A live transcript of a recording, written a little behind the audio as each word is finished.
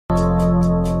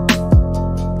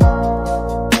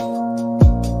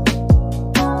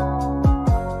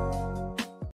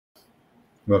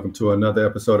Welcome to another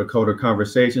episode of Coder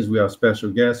Conversations. We have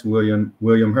special guest William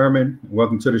Hermans.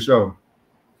 Welcome to the show.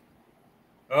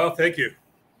 Oh, thank you.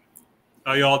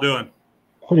 How y'all doing?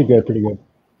 Pretty good, pretty good.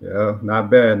 Yeah, not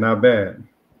bad, not bad.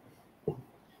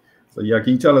 So yeah,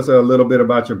 can you tell us a little bit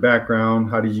about your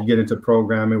background? How did you get into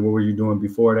programming? What were you doing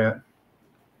before that?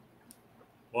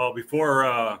 Well,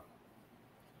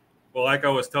 like I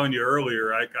was telling you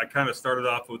earlier, I kind of started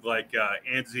off with like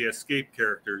ANSI escape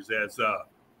characters as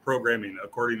programming,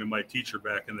 according to my teacher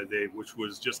back in the day, which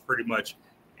was just pretty much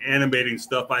animating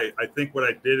stuff. I think what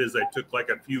I did is I took like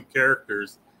a few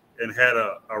characters and had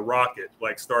a rocket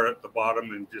like start at the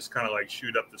bottom and just kind of like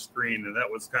shoot up the screen. And that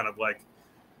was kind of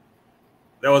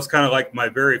like my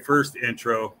very first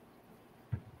intro.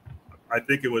 I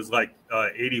think it was like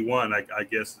 81, I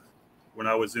guess, when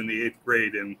I was in the 8th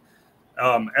grade. And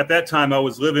at that time I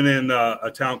was living in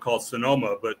a town called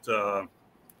Sonoma,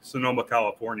 Sonoma,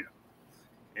 California.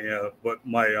 But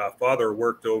my father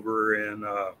worked over in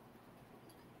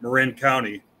Marin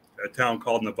County, a town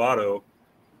called Novato.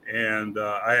 And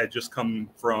I had just come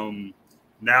from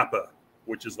Napa,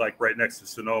 which is like right next to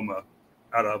Sonoma,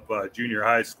 out of junior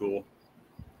high school.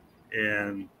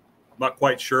 And I'm not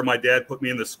quite sure. My dad put me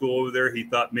in the school over there. He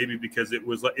thought maybe because it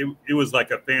was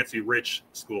like a fancy rich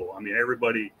school. I mean,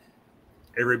 everybody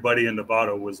in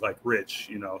Novato was like rich,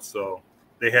 so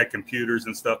they had computers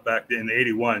and stuff back then. In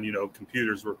 81,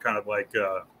 computers were kind of like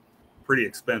pretty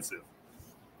expensive.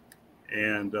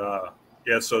 And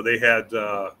so they had,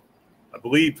 I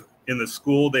believe in the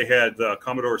school, they had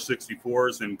Commodore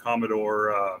 64s and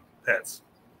Commodore PETs.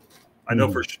 I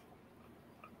know for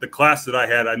the class that I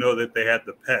had, I know that they had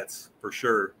the PETs for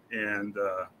sure. And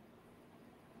the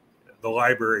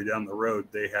library down the road,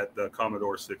 they had the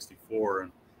Commodore 64.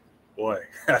 And boy,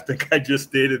 I think I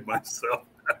just dated myself.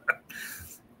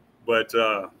 But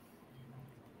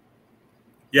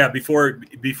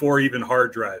before even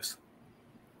hard drives.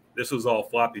 This was all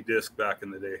floppy disk back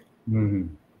in the day. Mm-hmm.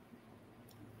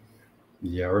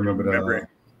 Yeah, I remember the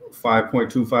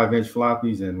 5.25 inch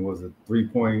floppies and was it 3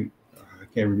 point? I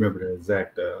can't remember the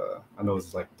exact. I know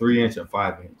it's like 3 inch and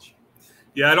 5 inch.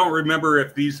 Yeah, I don't remember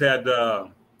if these had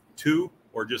 2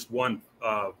 or just one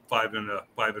 5 and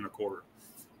a quarter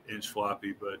inch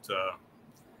floppy.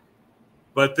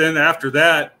 But then after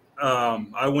that,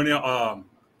 I went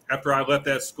after I left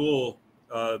that school.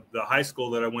 The high school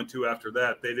that I went to after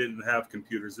that, they didn't have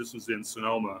computers. This was in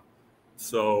Sonoma.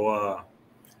 So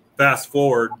fast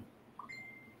forward,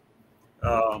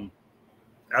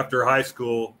 after high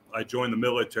school, I joined the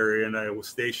military and I was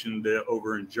stationed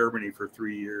over in Germany for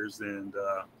 3 years. And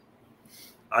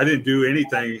I didn't do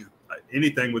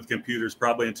anything with computers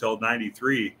probably until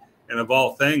 93. And of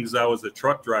all things, I was a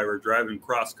truck driver driving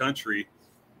cross country.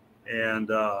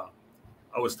 And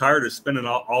I was tired of spending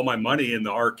all my money in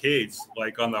the arcades,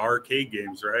 like on the arcade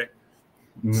games, right?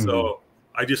 Mm. So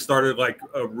I just started like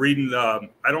reading.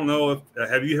 I don't know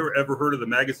have you ever heard of the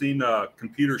magazine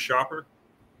Computer Shopper?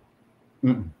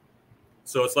 Mm.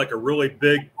 So it's like a really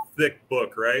big, thick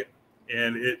book, right?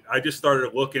 And I just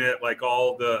started looking at like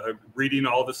reading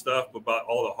all the stuff about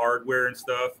all the hardware and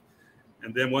stuff.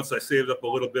 And then once I saved up a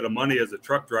little bit of money as a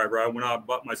truck driver, I went out and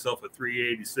bought myself a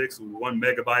 386 with 1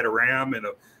 megabyte of RAM and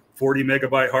a 40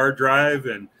 megabyte hard drive,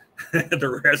 and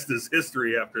the rest is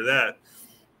history after that.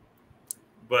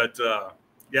 But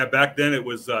back then it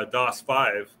was DOS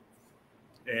 5.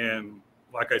 And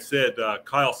like I said,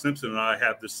 Kyle Simpson and I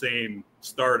have the same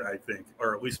start, I think,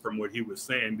 or at least from what he was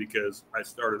saying, because I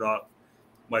started off,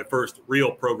 my first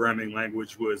real programming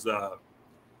language was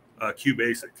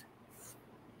QBasic.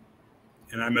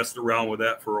 And I messed around with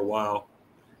that for a while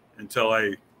until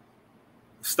I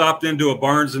stopped into a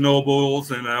Barnes and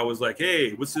Nobles, and I was like,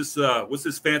 "Hey, what's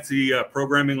this fancy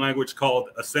programming language called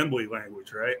assembly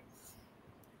language?" Right?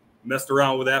 Messed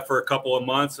around with that for a couple of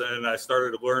months, and I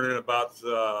started learning about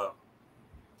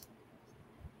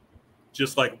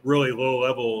just like really low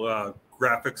level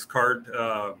graphics card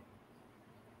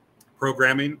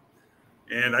programming.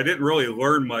 And I didn't really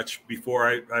learn much before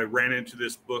I ran into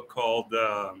this book called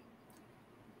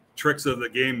Tricks of the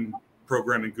Game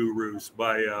Programming Gurus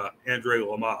by Andre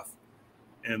Lamoth.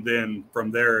 And then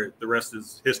from there, the rest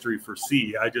is history for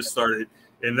C. I just started,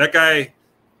 and that guy,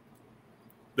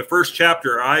 the first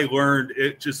chapter I learned,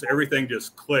 everything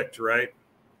just clicked, right?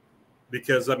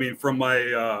 Because I mean, from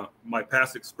my my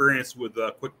past experience with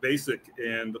Quick Basic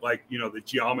and like, the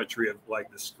geometry of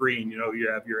like the screen, you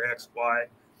have your X, Y,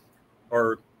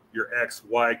 or your X,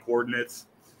 Y coordinates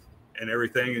and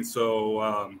everything. And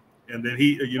so, and then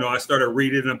I started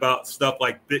reading about stuff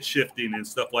like bit shifting and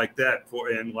stuff like that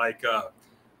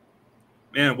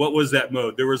man, what was that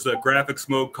mode? There was a graphics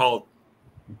mode called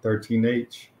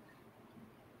 13H.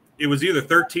 It was either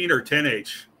 13 or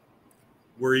 10H,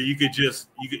 where you could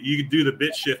do the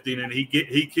bit shifting, and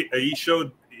he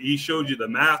showed you the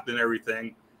math and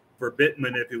everything for bit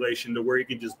manipulation to where you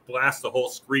can just blast the whole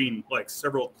screen like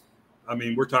several. I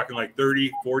mean, we're talking like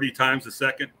 30, 40 times a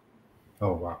second.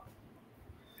 Oh wow.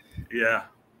 Yeah.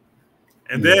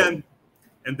 And then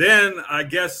I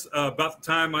guess about the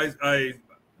time I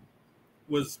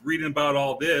was reading about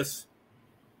all this,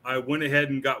 I went ahead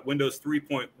and got Windows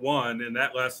 3.1, and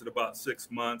that lasted about 6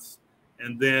 months.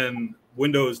 And then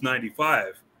Windows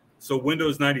 95. So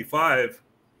Windows 95,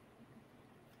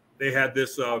 they had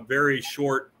this very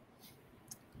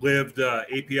short-lived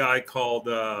API called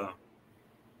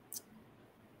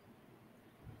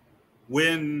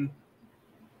WinG.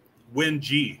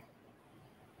 WinG.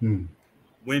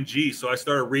 So I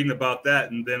started reading about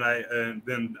that, and then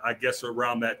I guess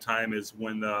around that time is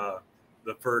when the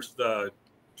first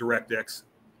DirectX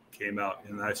came out,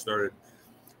 and I started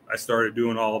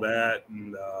doing all that,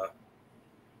 and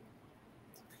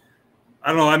I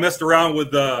don't know. I messed around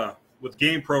with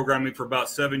game programming for about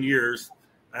 7 years.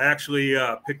 I actually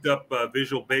picked up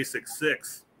Visual Basic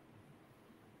 6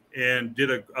 and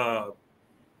did a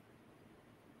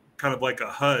kind of like a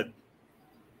HUD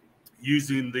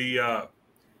using the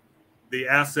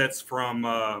assets from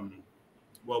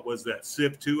what was that,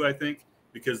 Civ 2, I think,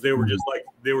 because they were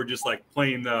just like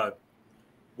plain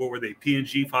what were they,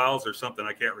 PNG files or something,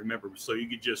 I can't remember. So you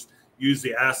could just use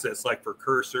the assets like for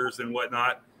cursors and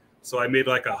whatnot. So I made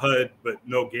like a HUD but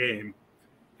no game,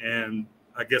 and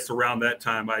I guess around that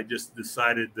time I just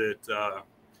decided that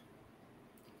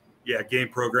game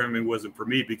programming wasn't for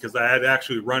me, because I had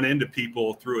actually run into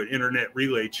people through an internet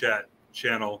relay chat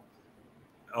channel,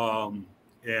 and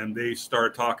they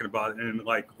started talking about it, and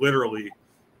like literally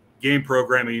game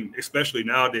programming, especially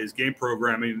nowadays, game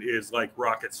programming is like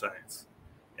rocket science.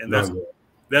 And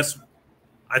that's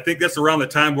I think that's around the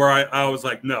time where I was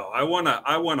like, no, I want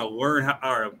to learn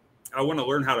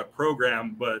how to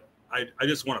program, but I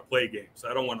just want to play games.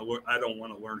 I don't want to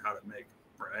learn how to make,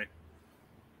 right?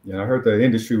 Yeah, I heard the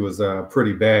industry was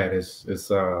pretty bad. It's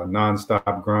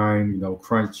nonstop grind,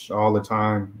 crunch all the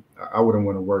time. I wouldn't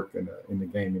want to work in the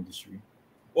game industry.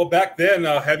 Well, back then,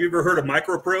 have you ever heard of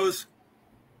Microprose?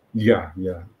 Yeah.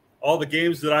 All the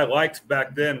games that I liked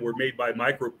back then were made by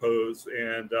Microprose,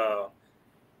 and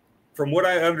from what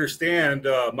I understand,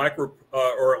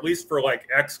 or at least for like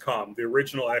XCOM, the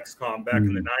original XCOM back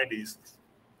in the 90s,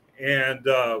 and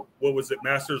what was it,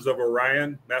 Masters of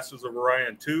Orion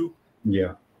 2?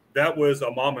 Yeah. That was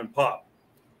a mom and pop.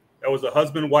 That was a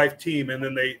husband-wife team, and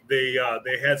then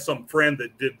they had some friend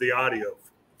that did the audio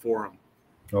for them.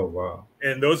 Oh wow!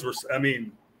 And those were, I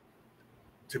mean,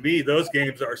 to me, those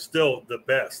games are still the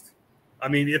best. I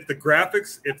mean, if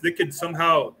they could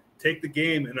somehow take the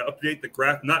game and update the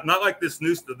not like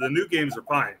the new games are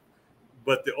fine,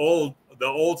 but the old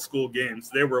school games,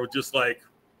 they were just like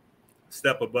a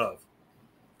step above,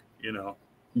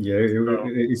 Yeah,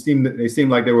 it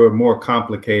seemed like they were more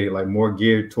complicated, like more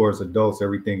geared towards adults.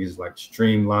 Everything is like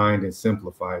streamlined and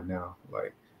simplified now,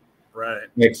 like right.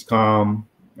 XCOM,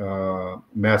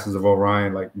 Masters of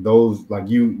Orion, like those, like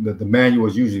the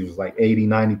manuals usually was like 80,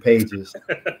 90 pages.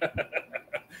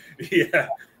 Yeah,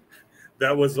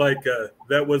 that was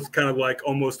kind of like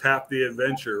almost half the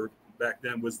adventure back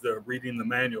then, was the reading the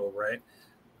manual, right?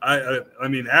 I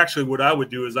mean, actually, what I would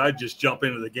do is I'd just jump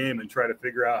into the game and try to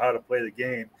figure out how to play the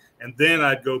game, and then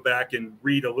I'd go back and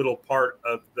read a little part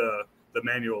of the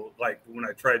manual, like when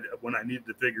I needed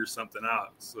to figure something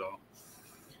out. So,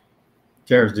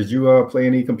 Terrence, did you play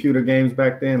any computer games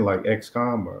back then, like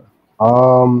XCOM or?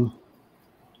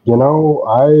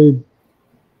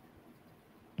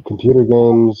 Computer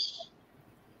games.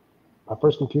 My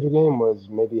first computer game was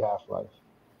maybe Half-Life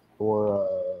or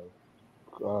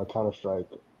Counter-Strike.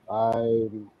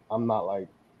 I'm not like.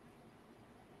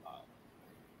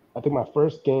 I think my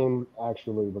first game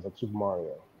actually was like Super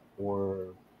Mario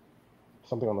or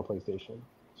something on the PlayStation.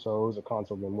 So it was a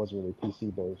console game, wasn't really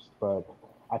PC based. But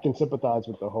I can sympathize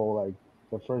with the whole, like,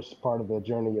 the first part of the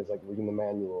journey is like reading the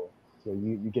manual. So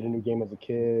you get a new game as a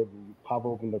kid, and you pop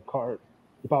open the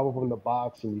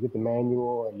box, and you get the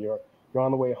manual, and you're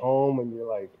on the way home, and you're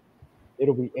like,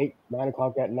 it'll be 8, 9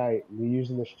 o'clock at night. You're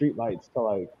using the street lights to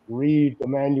like read the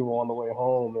manual on the way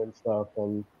home and stuff.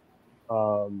 And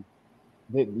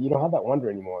you don't have that wonder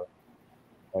anymore.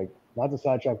 Like, not to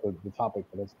sidetrack the topic,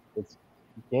 but it's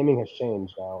gaming has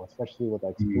changed now, especially with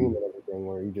like Steam and everything,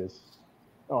 where you just,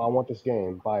 I want this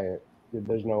game, buy it.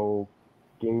 There's no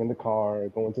getting in the car,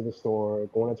 going to the store,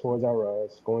 going to Toys R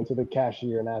Us, going to the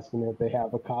cashier and asking if they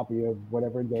have a copy of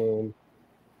whatever game,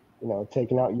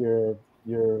 taking out your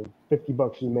your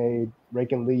 $50 you made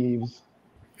raking leaves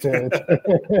that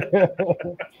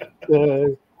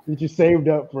you saved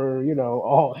up for,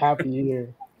 all half a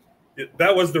year.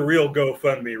 That was the real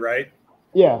GoFundMe, right?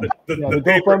 Yeah. The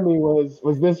GoFundMe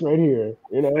was this right here,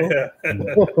 Yeah.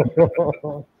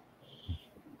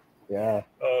 Yeah.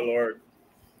 Oh Lord.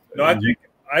 No,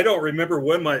 I don't remember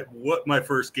what my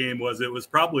first game was. It was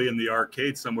probably in the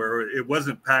arcade somewhere. It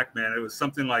wasn't Pac-Man. It was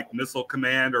something like Missile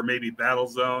Command or maybe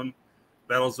Battlezone.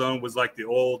 Battlezone was like the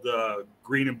old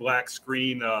green and black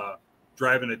screen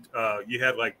driving it. You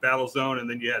had like Battlezone, and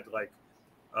then you had like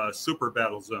Super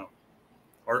Battlezone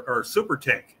or Super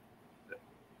Tank.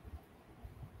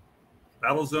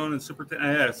 Battlezone and Super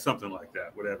Tank, something like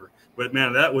that, whatever. But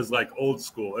man, that was like old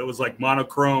school. It was like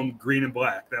monochrome, green and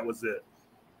black. That was it.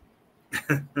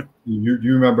 you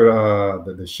remember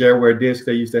the shareware disc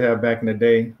they used to have back in the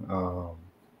day?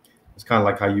 It's kind of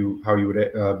like how you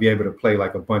would be able to play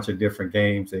like a bunch of different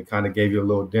games. They kind of gave you a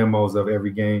little demos of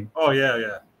every game. Oh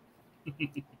yeah.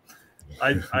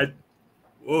 I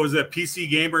what was that? PC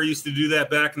Gamer used to do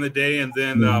that back in the day, and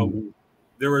then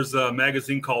there was a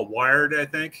magazine called Wired, I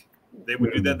think. They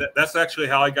would do that. That's actually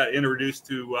how I got introduced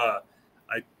to.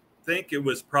 I think it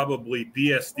was probably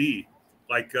BSD,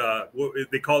 like what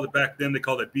they called it back then. They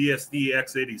called it BSD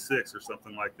X86 or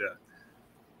something like that.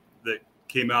 That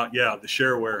came out, the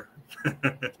shareware.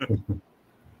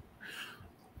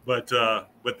 But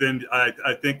then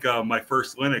I think my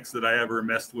first Linux that I ever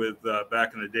messed with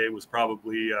back in the day was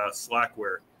probably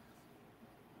Slackware.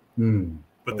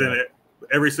 But then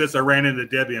ever since I ran into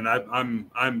Debian,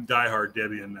 I'm diehard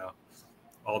Debian now,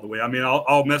 all the way. I mean,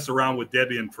 I'll mess around with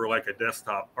Debian for like a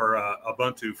desktop or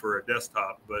Ubuntu for a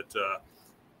desktop, but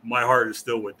my heart is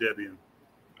still with Debian.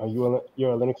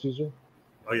 You're a Linux user?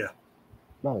 Oh yeah.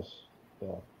 Nice.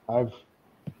 Yeah,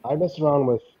 I messed around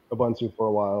with Ubuntu for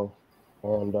a while,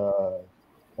 and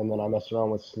then I messed around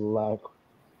with Slack.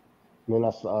 I mean,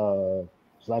 that's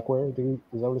Slackware.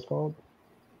 Is that what it's called?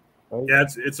 Right? Yeah,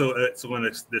 it's a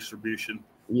Linux distribution.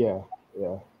 Yeah.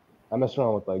 I messed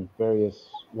around with like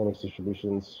various Linux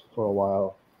distributions for a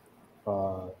while,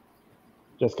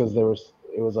 just because it was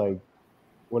like,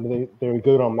 they were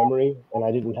good on memory, and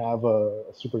I didn't have a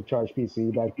supercharged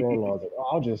PC back then. And I was like,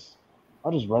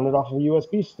 I'll just run it off of a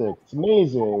USB stick. It's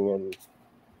amazing,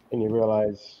 and you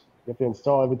realize you have to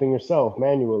install everything yourself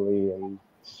manually and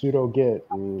sudo git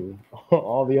and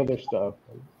all the other stuff.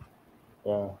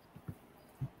 Yeah.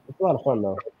 It's a lot of fun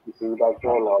though.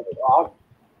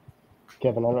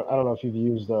 Kevin, I don't know if you've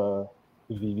used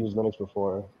Linux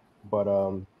before, but I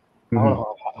don't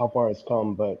know how far it's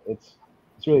come, but it's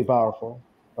really powerful.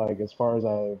 Like as far as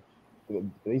at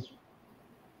least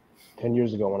 10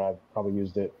 years ago when I probably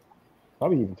used it,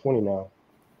 probably even 20 now.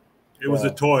 It was a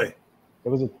toy. It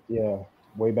was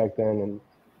way back then, and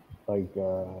like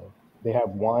they have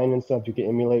Wine and stuff. You can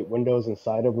emulate Windows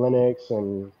inside of Linux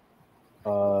and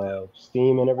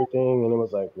Steam and everything, and it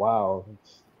was like, wow,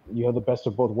 you have the best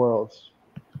of both worlds.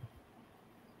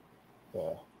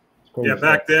 Yeah, it's crazy. Yeah,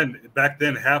 back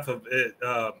then, half of it.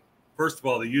 First of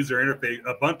all, the user interface,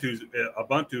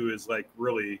 Ubuntu is like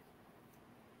really.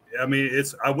 I mean,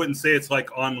 I wouldn't say it's like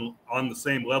on the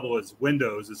same level as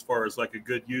Windows as far as like a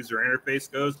good user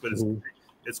interface goes, but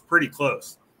it's pretty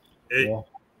close.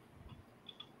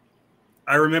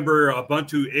 I remember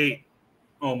Ubuntu 8.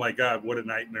 Oh my God, what a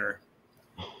nightmare!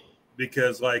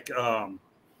 Because like I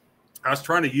was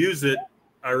trying to use it.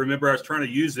 I remember I was trying to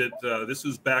use it. This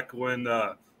was back when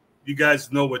you guys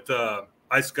know what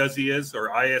iSCSI is, or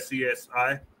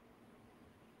ISESI.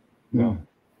 Yeah.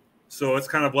 So it's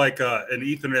kind of like an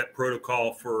Ethernet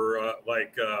protocol for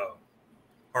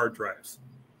hard drives,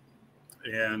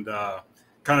 and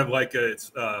kind of like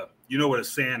it's you know what a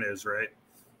SAN is, right?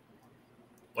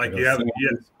 Like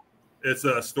it's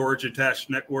a storage attached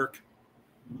network,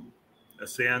 a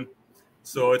SAN.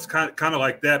 So it's kind of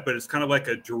like that, but it's kind of like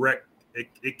a direct.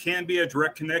 It can be a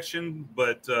direct connection,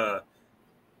 but a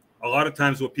lot of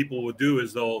times what people will do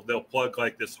is they'll plug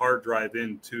like this hard drive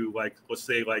into like, let's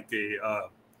say like a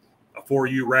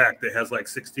 4U rack that has like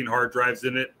 16 hard drives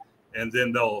in it, and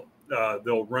then they'll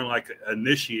run like an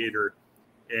initiator,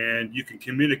 and you can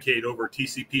communicate over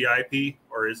TCP/IP,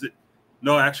 or is it?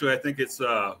 No, actually, I think it's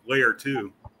layer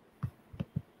 2.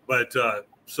 But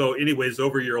so, anyways,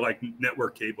 over your like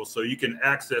network cable, so you can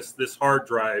access this hard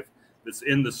drive that's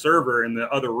in the server in the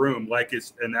other room, like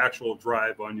it's an actual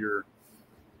drive on your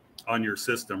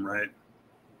system, right?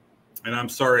 And I'm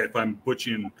sorry if I'm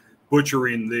butchering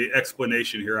the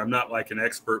explanation here. I'm not like an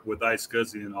expert with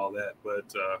iSCSI and all that, but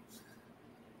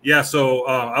so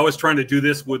I was trying to do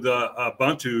this with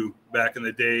Ubuntu back in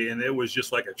the day, and it was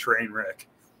just like a train wreck.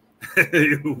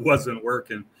 it wasn't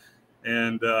working.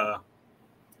 And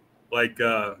like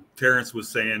Terrence was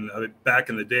saying, back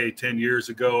in the day, 10 years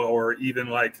ago, or even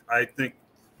like I think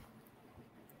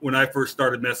when I first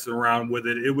started messing around with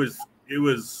it, it was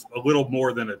a little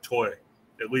more than a toy,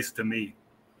 at least to me.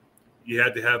 You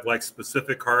had to have like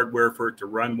specific hardware for it to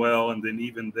run well, and then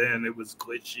even then it was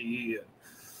glitchy.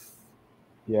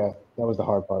 Yeah, that was the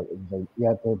hard part. It was like you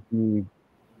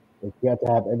had to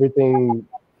have everything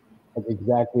like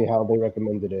exactly how they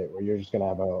recommended it, or you're just gonna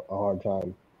have a hard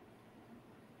time.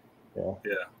 Yeah.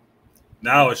 Yeah.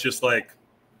 Now it's just like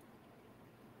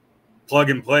plug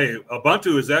and play.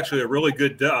 Ubuntu is actually a really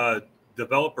good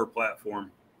developer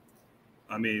platform.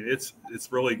 I mean, it's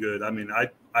really good. I mean,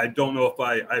 I don't know if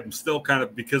I'm still kind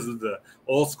of, because of the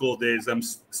old school days, I'm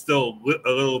still a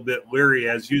little bit leery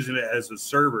as using it as a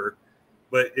server.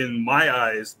 But in my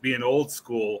eyes, being old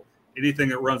school, anything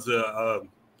that runs a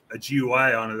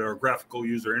GUI on it or a graphical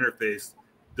user interface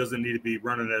doesn't need to be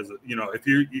running as a,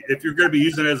 if you're going to be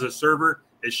using it as a server,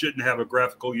 it shouldn't have a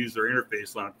graphical user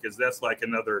interface on it, because that's like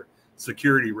another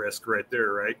security risk right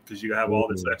there, right? Because you have all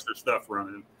this extra stuff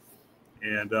running.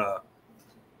 And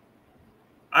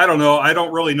I don't know. I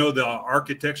don't really know the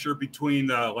architecture between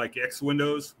like X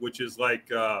Windows, which is like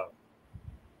the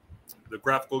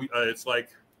graphical. It's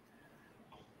like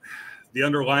the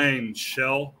underlying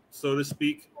shell, so to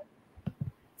speak,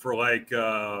 for like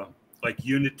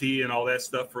Unity and all that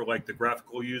stuff for like the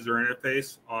graphical user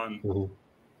interface on. Mm-hmm.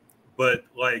 But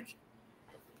like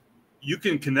you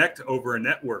can connect over a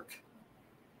network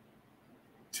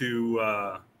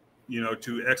to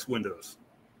to X Windows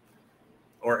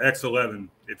or X11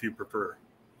 if you prefer.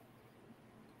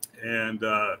 And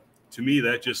to me,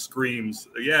 that just screams,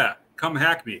 yeah, come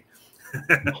hack me.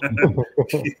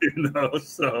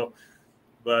 So,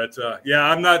 but yeah,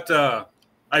 I'm not,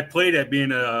 I played at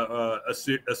being a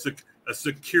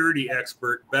security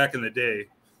expert back in the day.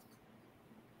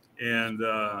 And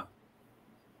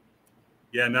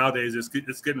yeah, nowadays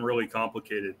it's getting really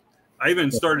complicated. I even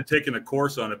started taking a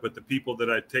course on it, but the people that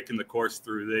I'd taken the course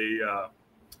through, they,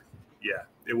 yeah,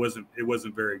 it wasn't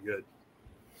very good.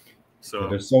 So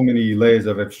there's so many layers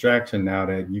of abstraction now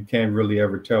that you can't really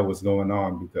ever tell what's going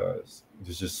on, because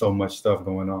there's just so much stuff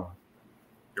going on.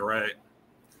 You're right.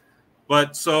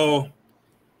 But so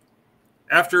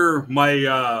after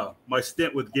my my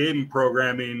stint with game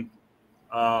programming,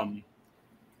 a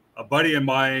buddy of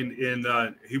mine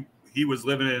he was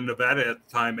living in Nevada at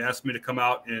the time, asked me to come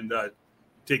out and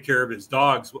take care of his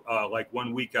dogs like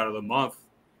 1 week out of the month.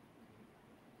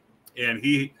 And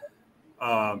he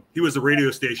was a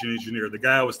radio station engineer. The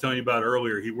guy I was telling you about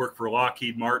earlier, he worked for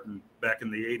Lockheed Martin back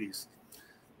in the 80s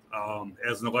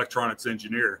as an electronics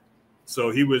engineer.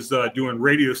 So he was doing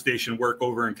radio station work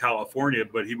over in California,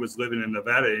 but he was living in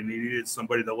Nevada, and he needed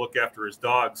somebody to look after his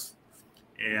dogs.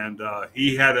 And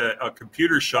he had a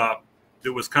computer shop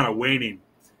that was kind of waning.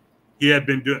 He had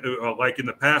been doing, like in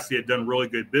the past, he had done really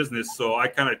good business. So I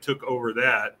kind of took over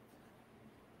that,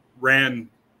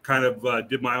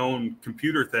 did my own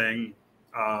computer thing,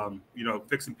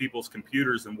 fixing people's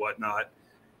computers and whatnot,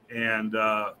 and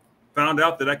found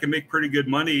out that I can make pretty good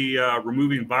money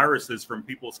removing viruses from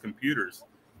people's computers.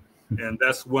 And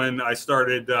that's when I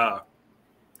started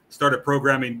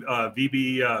programming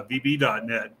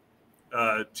VB.net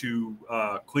to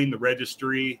clean the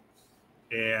registry.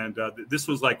 And this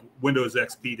was like Windows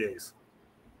XP days.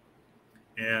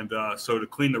 And so to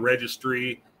clean the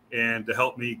registry and to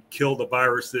help me kill the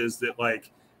viruses that,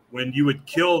 like, when you would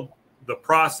kill the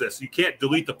process, you can't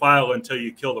delete the file until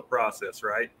you kill the process,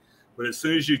 right? But as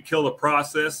soon as you kill the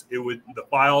process, some of the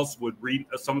files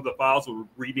would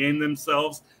rename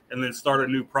themselves and then start a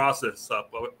new process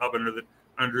up under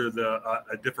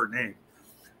a different name.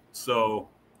 So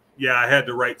yeah, I had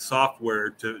to write software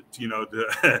to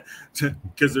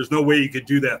because there's no way you could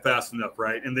do that fast enough,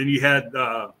 right? And then you had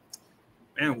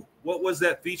what was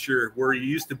that feature where you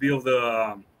used to be able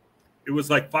to it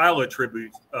was like file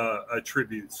attributes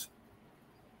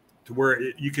to where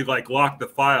you could like lock the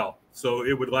file. So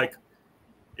it would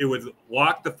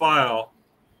lock the file,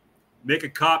 make a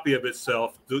copy of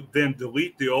itself, then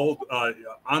delete the old,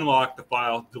 unlock the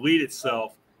file, delete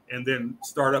itself, and then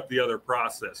start up the other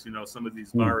process, some of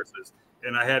these viruses.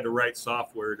 And I had to write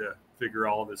software to figure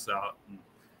all this out. And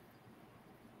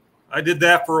I did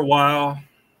that for a while.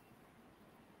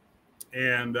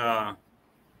 And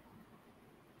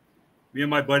me and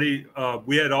my buddy,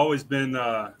 we had always been,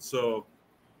 so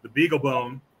the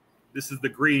BeagleBone, this is the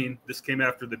green. This came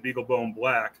after the BeagleBone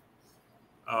Black.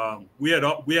 We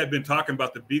had been talking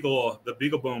about the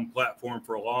BeagleBone platform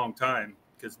for a long time,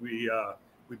 because we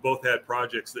both had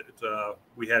projects that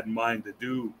we had in mind to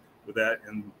do with that,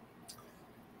 and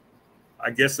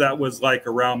I guess that was like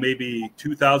around maybe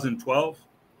 2012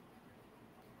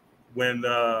 when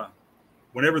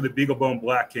whenever the BeagleBone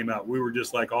Black came out. We were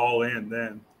just like all in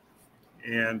then.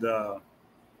 And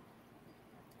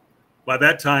by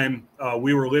that time,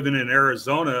 we were living in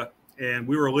Arizona, and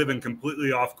we were living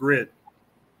completely off grid.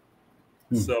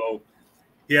 So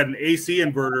he had an AC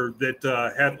inverter that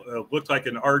had looked like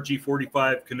an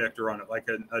RG45 connector on it, like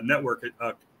a network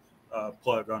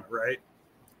plug on it, right?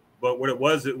 But what it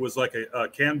was like a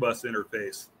CAN bus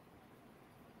interface.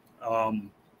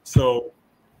 So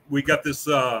we got this.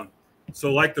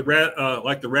 So like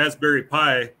the Raspberry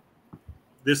Pi,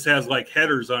 this has like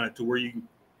headers on it to where you can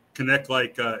connect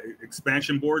like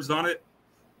expansion boards on it.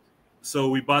 So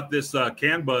we bought this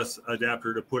CAN bus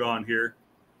adapter to put on here,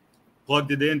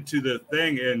 plugged it into the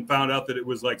thing, and found out that it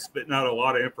was like spitting out a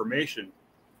lot of information.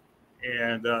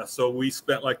 And so we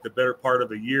spent like the better part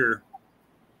of a year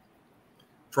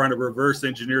trying to reverse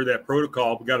engineer that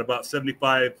protocol. We got about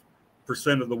 75%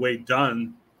 of the way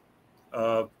done.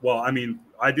 Well, I mean,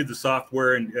 I did the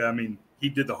software, and I mean, he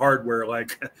did the hardware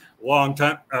like a long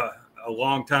time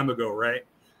ago, right?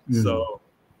 Mm-hmm. So,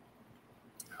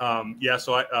 yeah.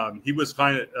 So he was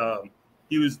kind of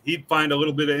he'd find a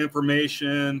little bit of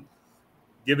information,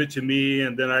 give it to me,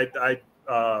 and then I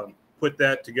put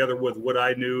that together with what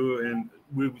I knew, and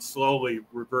we slowly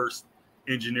reverse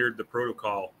engineered the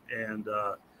protocol. And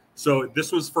so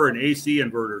this was for an AC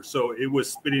inverter, so it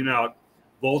was spitting out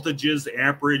voltages,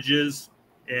 amperages,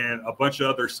 and a bunch of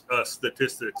other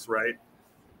statistics, right?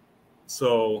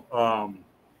 So I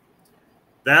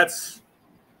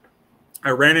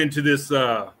ran into this.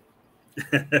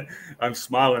 I'm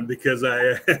smiling because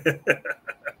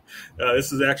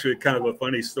this is actually kind of a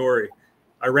funny story.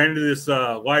 I ran into this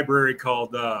library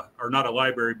called, or not a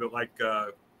library, but like,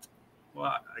 well,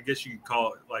 I guess you could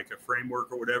call it like a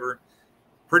framework or whatever.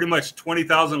 Pretty much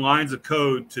 20,000 lines of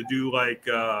code to do like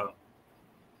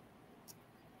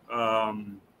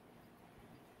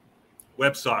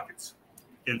WebSockets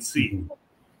in C.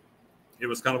 It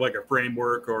was kind of like a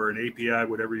framework or an API,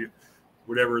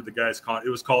 whatever the guys call it. It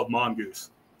was called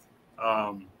Mongoose.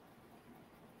 And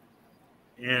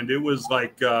it was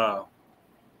like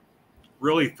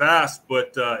really fast,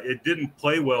 but it didn't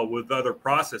play well with other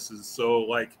processes. So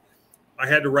like I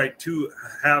had to write two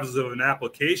halves of an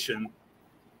application,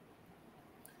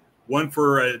 one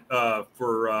for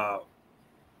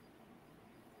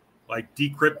like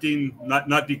decrypting, not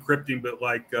decrypting, but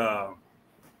like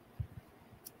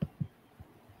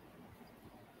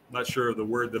not sure of the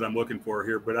word that I'm looking for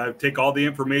here, but I would take all the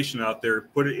information out there,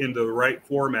 put it into the right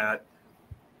format,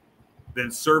 then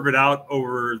serve it out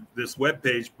over this web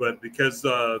page. But because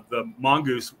the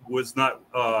Mongoose was not,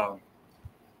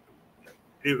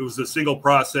 it was a single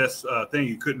process thing.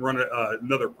 You couldn't run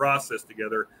another process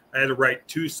together. I had to write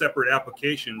two separate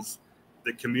applications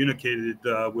that communicated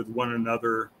with one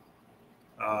another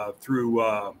through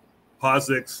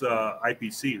POSIX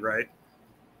IPC, right?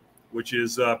 Which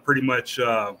is pretty much,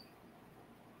 what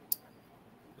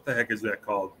the heck is that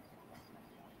called?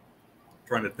 I'm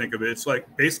trying to think of it. It's like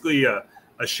basically a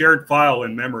shared file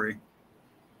in memory.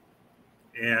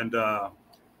 And I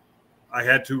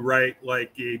had to write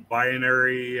like a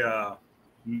binary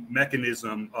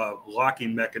mechanism,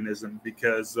 locking mechanism,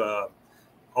 because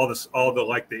all the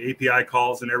like the API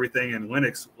calls and everything in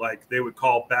Linux, like they would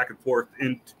call back and forth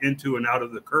into and out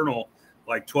of the kernel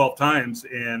like 12 times,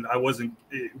 and it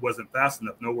wasn't fast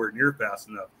enough, nowhere near fast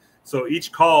enough. So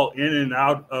each call in and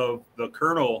out of the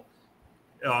kernel,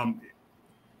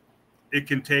 it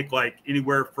can take like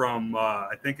anywhere from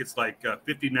I think it's like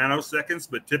 50 nanoseconds,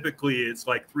 but typically it's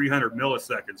like 300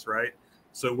 milliseconds, right?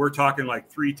 So we're talking like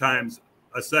 3 times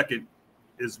a second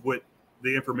is what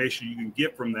the information you can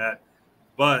get from that.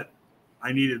 But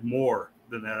I needed more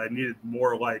than that. I needed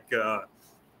more like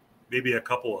maybe a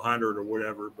couple of hundred or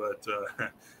whatever. But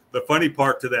the funny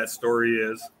part to that story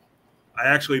is I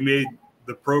actually made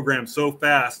the program so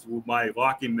fast with my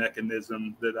locking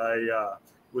mechanism that I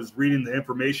was reading the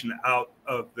information out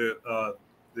of the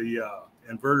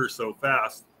inverter so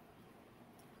fast,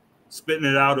 spitting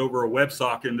it out over a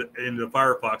WebSocket into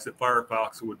Firefox, that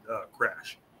Firefox would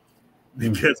crash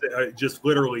because it just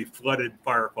literally flooded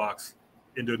Firefox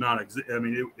into I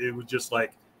mean, it was just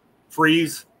like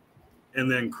freeze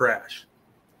and then crash.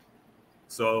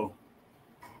 So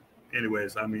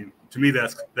anyways, I mean, to me,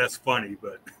 that's funny,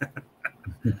 but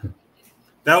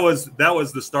that was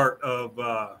the start of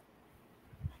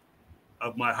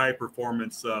my high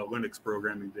performance Linux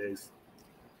programming days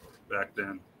back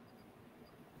then.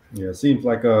 Yeah, it seems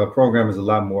like program is a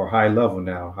lot more high level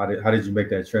now. How did you make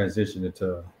that transition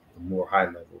into a more high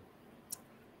level?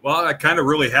 Well, I kind of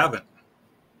really haven't.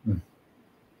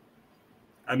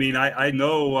 I mean, I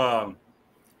know.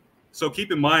 So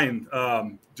keep in mind,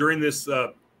 during this,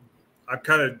 I'm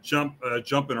kind of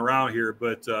jumping around here,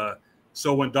 but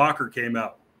so when Docker came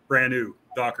out, brand new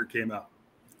Docker came out,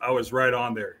 I was right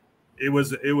on there. It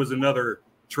was another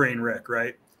train wreck,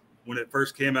 right? When it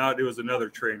first came out, it was another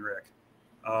train wreck.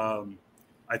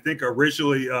 I think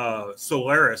originally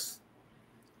Solaris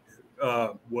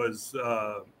was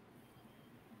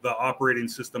the operating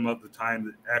system of the time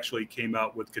that actually came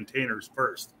out with containers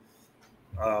first.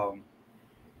 And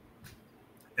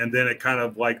then it kind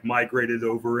of like migrated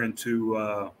over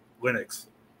into Linux.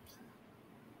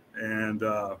 And,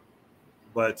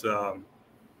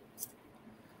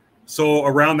 so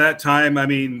around that time, I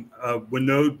mean, when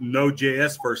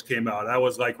Node.js first came out, I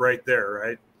was like right there,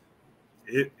 right?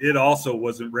 It also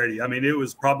wasn't ready. I mean, it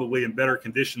was probably in better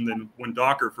condition than when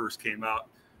Docker first came out,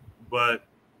 but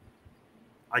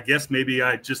I guess maybe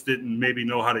I just didn't maybe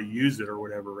know how to use it or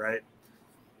whatever, right?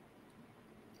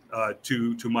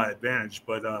 To my advantage.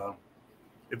 But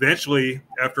eventually,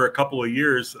 after a couple of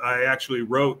years, I actually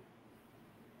wrote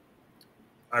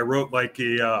like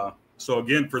a, so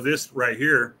again, for this right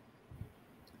here,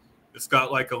 it's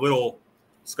got like a little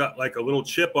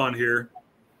chip on here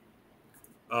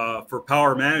for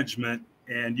power management,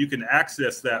 and you can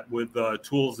access that with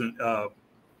tools in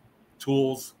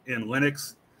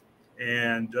Linux,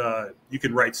 and you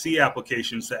can write C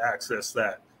applications to access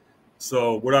that.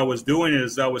 So what I was doing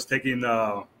is I was taking,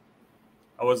 I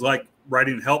was like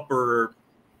writing helper,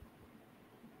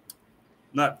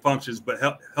 not functions, but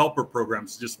helper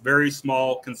programs, just very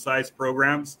small, concise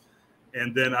programs.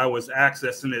 And then I was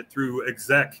accessing it through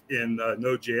exec in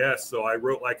Node.js. So I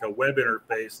wrote like a web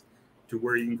interface to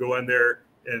where you can go in there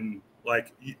and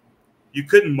like, you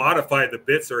couldn't modify the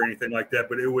bits or anything like that,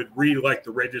 but it would read like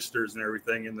the registers and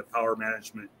everything in the power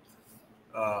management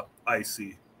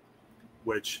IC,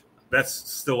 which that's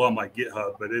still on my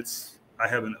GitHub, but I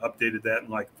haven't updated that in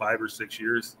like 5 or 6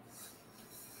 years.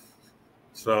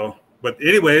 So, but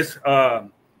anyways,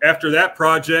 after that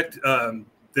project,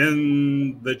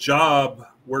 then the job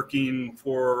working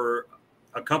for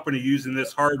a company using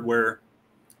this hardware,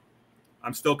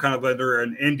 I'm still kind of under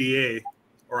an NDA,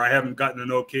 or I haven't gotten an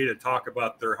okay to talk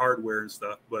about their hardware and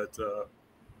stuff, but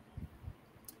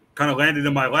kind of landed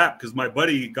in my lap because my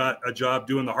buddy got a job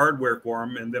doing the hardware for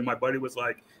him. And then my buddy was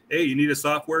like, hey, you need a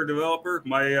software developer?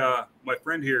 My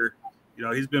friend here, you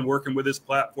know, he's been working with this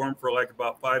platform for like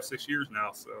about 5-6 years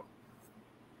now. So,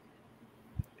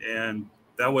 and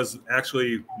that was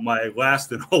actually my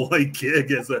last and only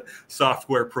gig as a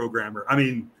software programmer. I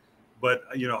mean, but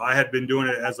you know, I had been doing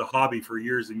it as a hobby for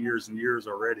years and years and years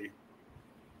already.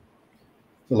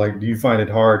 So like, do you find it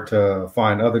hard to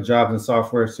find other jobs in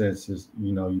software since,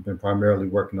 you know, you've been primarily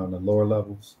working on the lower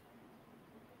levels?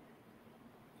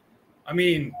 I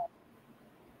mean,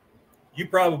 you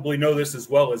probably know this as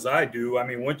well as I do. I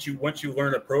mean, once you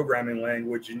learn a programming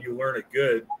language and you learn it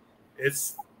good,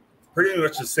 it's pretty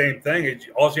much the same thing.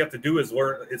 All you have to do is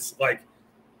learn. It's like,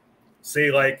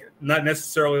 say, like not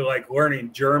necessarily like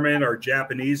learning German or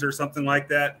Japanese or something like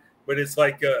that, but it's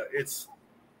like it's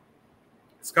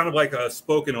kind of like a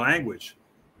spoken language.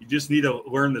 You just need to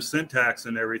learn the syntax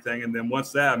and everything, and then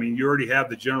once that, I mean, you already have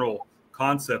the general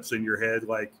concepts in your head,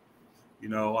 like, you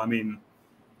know, I mean,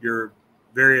 your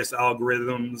various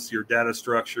algorithms, your data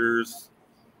structures,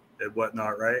 and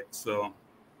whatnot, right? So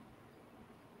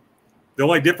the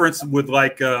only difference with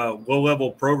like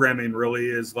low-level programming really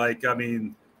is like, I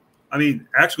mean,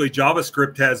 actually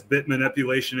JavaScript has bit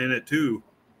manipulation in it too.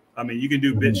 I mean, you can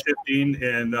do bit shifting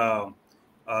and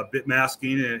bit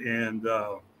masking and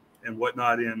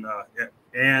whatnot in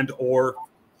or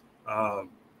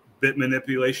bit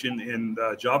manipulation in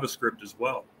JavaScript as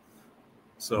well.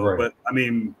 So, right. But I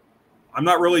mean, I'm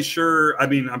not really sure. I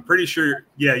mean, I'm pretty sure,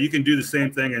 yeah, you can do the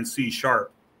same thing in C#.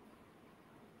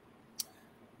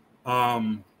 I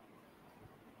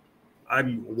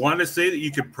want to say that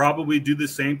you could probably do the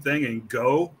same thing in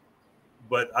Go,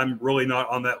 but I'm really not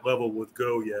on that level with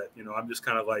Go yet. You know, I'm just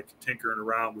kind of like tinkering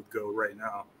around with Go right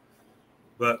now.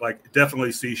 But like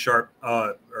definitely C#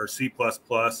 or C++,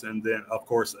 and then of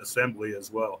course assembly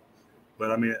as well. But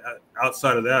I mean,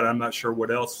 outside of that, I'm not sure what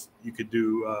else you could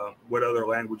do. What other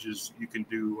languages you can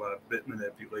do bit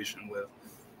manipulation with.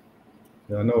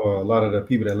 I know a lot of the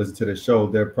people that listen to the show,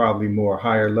 they're probably more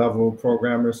higher level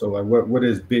programmers. So like what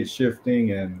is bit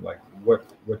shifting and like what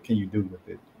can you do with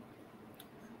it?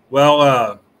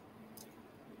 Well,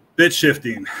 bit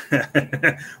shifting.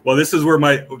 Well, this is where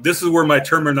my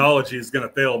terminology is going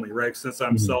to fail me, right? Since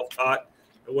I'm self-taught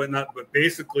and whatnot. But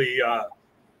basically,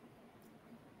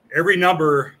 every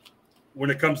number when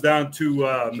it comes down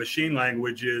to machine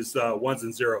language is ones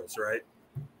and zeros, right?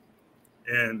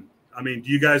 And I mean, do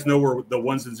you guys know where the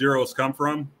ones and zeros come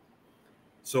from?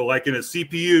 So like in a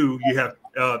CPU, you have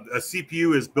a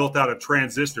CPU is built out of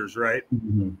transistors, right?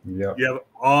 Mm-hmm. Yeah. You have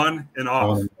on and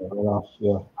off. On and off.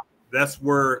 Yeah. That's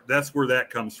where that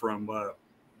comes from.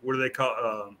 What do they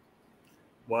call?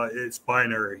 Well, it's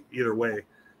binary either way.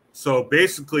 So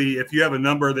basically, if you have a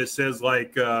number that says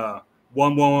like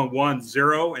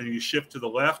 1110 and you shift to the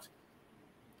left,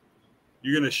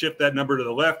 you're going to shift that number to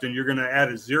the left, and you're going to add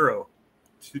a zero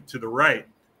to the right.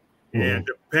 Mm-hmm. And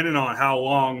depending on how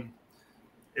long,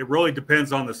 it really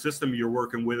depends on the system you're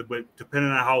working with, but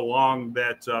depending on how long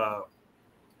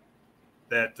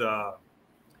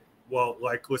well,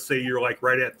 like let's say you're like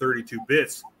right at 32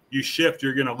 bits, you shift,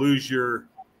 you're going to lose your,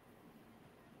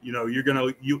 you're going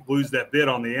to lose that bit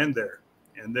on the end there,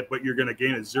 and then, but you're going to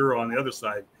gain a zero on the other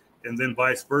side, and then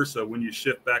vice versa when you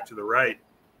shift back to the right.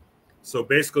 So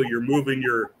basically you're moving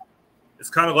it's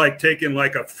kind of like taking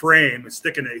like a frame and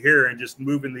sticking it here and just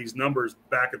moving these numbers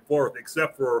back and forth,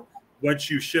 except for once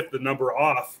you shift the number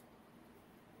off,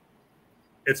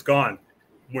 it's gone.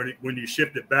 When you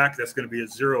shift it back, that's going to be a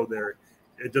zero there.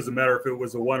 It doesn't matter if it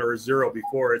was a 1 or a 0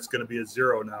 before, it's going to be a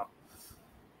 0 now.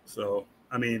 So,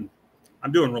 I mean,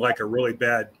 I'm doing like a really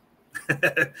bad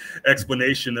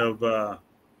explanation of, I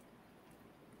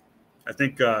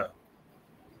think, no,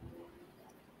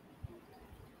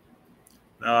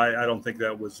 I don't think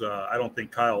that was, I don't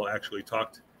think Kyle actually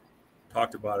talked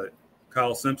about it.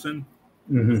 Kyle Simpson,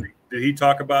 mm-hmm. Did he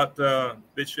talk about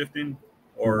bit shifting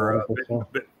or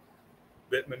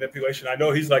bit manipulation? I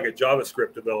know he's like a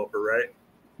JavaScript developer, right?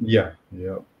 Yeah.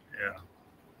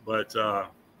 But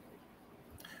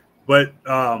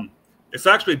it's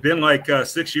actually been like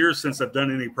 6 years since I've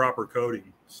done any proper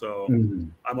coding, so mm-hmm.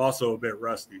 I'm also a bit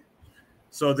rusty.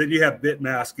 So then you have bit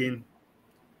masking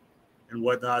and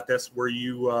whatnot. That's where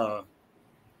you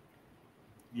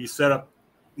set up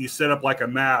like a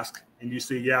mask, and you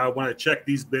say, yeah, I want to check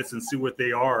these bits and see what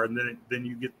they are, and then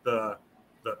you get the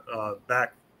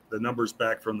numbers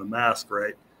back from the mask,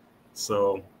 right?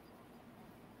 So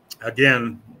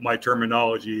again, my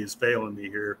terminology is failing me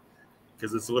here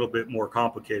because it's a little bit more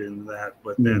complicated than that.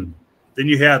 But then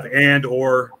you have and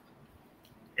or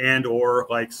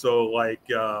like, so like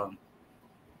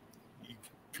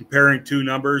comparing two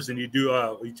numbers, and you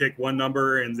take one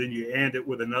number and then you and it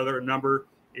with another number.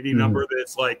 Any number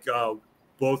that's like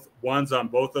both ones on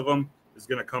both of them is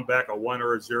going to come back a 1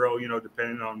 or a 0,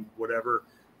 depending on whatever.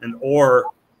 And or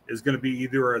is going to be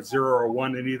either a 0 or a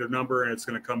 1 in either number, and it's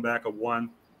going to come back a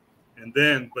 1. And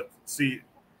then, but see,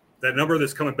 that number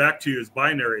that's coming back to you is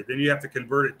binary. Then you have to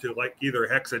convert it to like either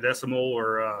hexadecimal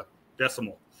or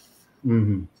decimal.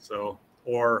 Mm-hmm. So,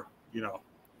 or,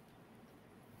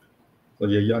 So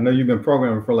yeah, I know you've been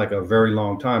programming for like a very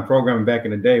long time. Programming back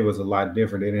in the day was a lot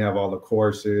different. They didn't have all the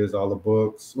courses, all the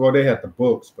books. Well, they had the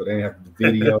books, but they didn't have the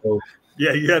videos.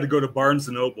 Yeah, you had to go to Barnes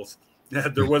and Nobles. Yeah,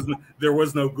 there was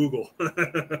no Google.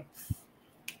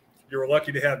 You were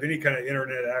lucky to have any kind of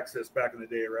internet access back in the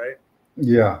day, right?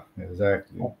 Yeah,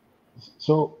 exactly.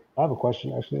 So I have a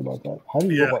question actually about that. How do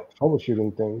you go about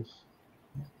troubleshooting things?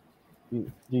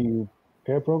 Do you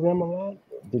pair program a lot?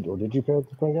 Did you pair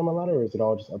program a lot, or is it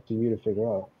all just up to you to figure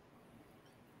out?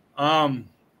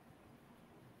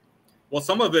 Well,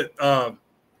 some of it,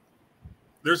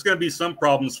 there's going to be some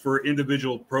problems for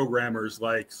individual programmers.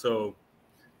 Like, so,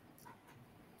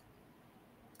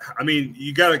 I mean,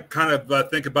 you got to kind of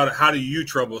think about it. How do you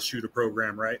troubleshoot a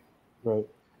program, right? Right.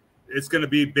 It's going to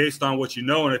be based on what you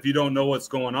know. And if you don't know what's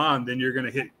going on, then you're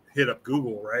going to hit up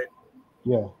Google, right?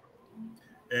 Yeah.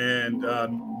 And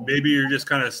maybe you're just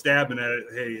kind of stabbing at it.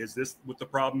 Hey, is this what the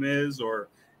problem is? Or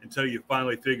until you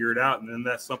finally figure it out, and then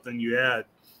that's something you add.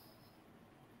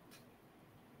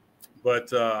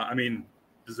 But I mean,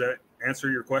 does that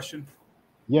answer your question?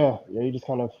 Yeah, you just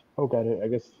kind of poke at it. I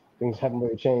guess things haven't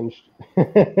really changed.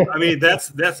 I mean,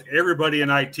 that's everybody in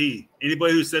IT.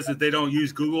 Anybody who says that they don't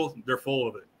use Google, they're full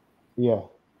of it. Yeah.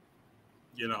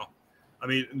 I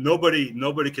mean,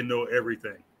 nobody can know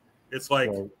everything. It's like,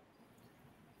 right.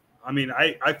 I mean,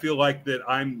 I feel like that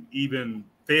I'm even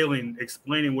failing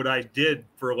explaining what I did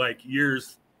for like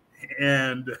years,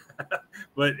 and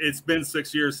but it's been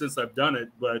 6 years since I've done it.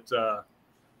 But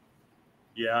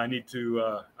yeah,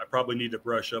 I probably need to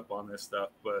brush up on this stuff.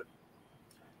 But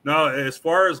no, as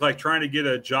far as like trying to get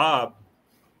a job,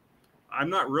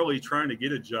 I'm not really trying to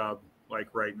get a job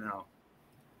like right now.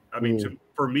 I mean,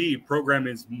 for me,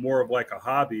 programming is more of like a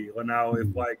hobby. Now,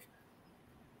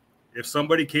 if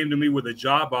somebody came to me with a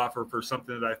job offer for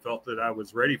something that I felt that I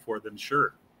was ready for, then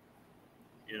sure.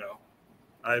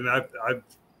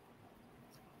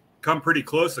 come pretty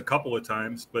close a couple of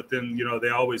times, but then, you know, they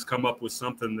always come up with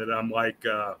something that I'm like,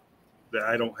 that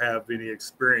I don't have any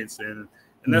experience in.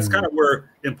 And that's kind of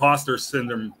where imposter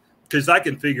syndrome, because I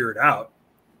can figure it out.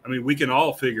 I mean, we can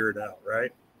all figure it out,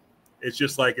 right? It's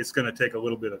just like, it's going to take a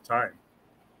little bit of time.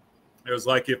 It was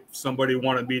like if somebody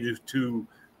wanted me to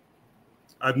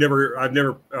I've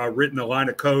never written a line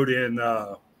of code in,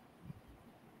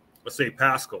 let's say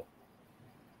Pascal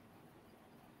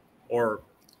or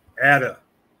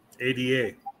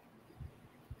ADA,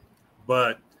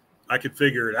 but I could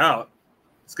figure it out.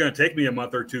 It's going to take me a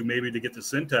month or two maybe to get the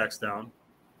syntax down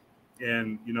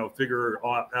and, you know, figure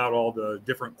out all the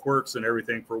different quirks and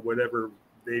everything for whatever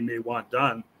they may want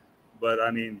done. But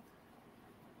I mean,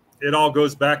 it all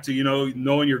goes back to, you know,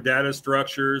 knowing your data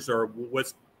structures or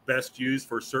what's best used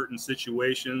for certain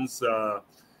situations,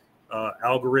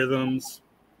 algorithms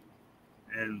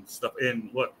and stuff. And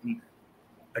look,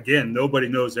 again, nobody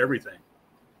knows everything.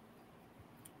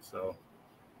 So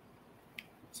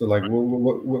like,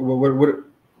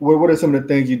 what are some of the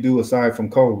things you do aside from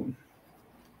code?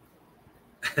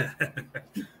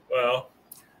 Well,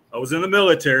 I was in the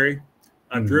military.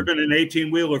 I've driven an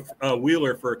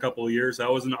 18-wheeler for a couple of years. I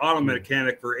was an auto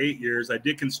mechanic for 8 years. I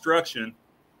did construction.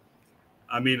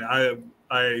 I mean, I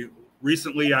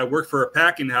recently worked for a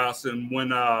packing house, and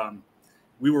when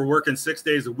we were working 6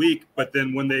 days a week, but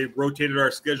then when they rotated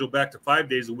our schedule back to 5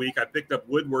 days a week, I picked up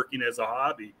woodworking as a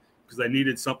hobby because I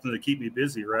needed something to keep me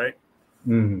busy, right?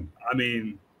 I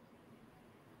mean,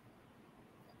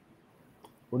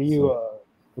 what do you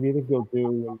think you'll do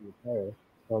when you retire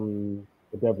from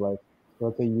the dev life? So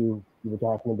let's say you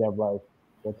retire from the dev life.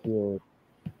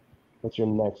 What's your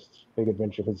next big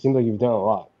adventure? Because it seems like you've done a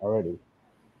lot already.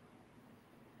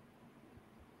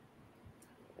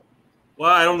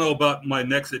 Well, I don't know about my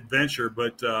next adventure,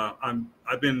 but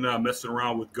I've been messing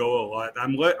around with Go a lot.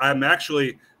 I'm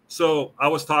actually, so I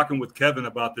was talking with Kevin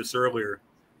about this earlier.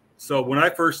 So when I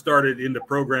first started into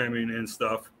programming and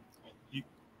stuff,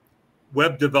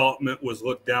 web development was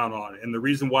looked down on. And the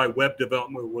reason why web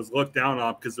development was looked down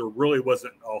on, because there really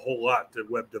wasn't a whole lot to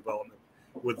web development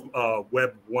with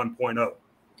Web 1.0.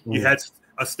 You had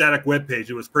a static web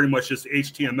page. It was pretty much just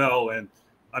HTML. And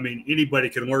I mean, anybody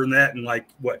can learn that in like,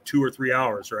 2 or 3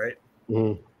 hours, right?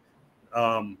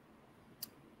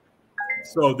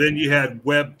 So then you had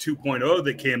Web 2.0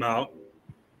 that came out.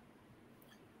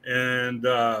 And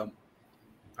I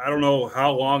don't know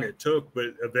how long it took,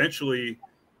 but eventually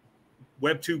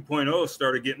Web 2.0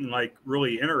 started getting like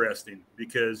really interesting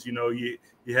because, you know, you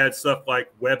had stuff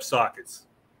like WebSockets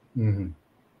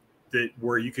that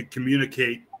where you could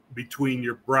communicate between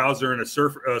your browser and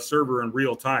a server in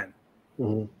real time,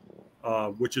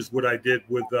 which is what I did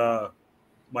with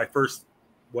my first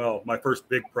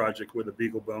big project with a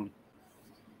BeagleBone.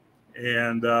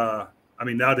 And I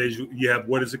mean, nowadays you have,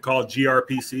 what is it called?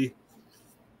 gRPC.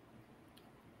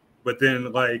 But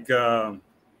then like,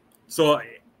 so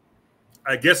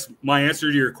I guess my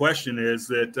answer to your question is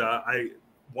that I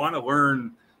want to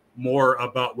learn more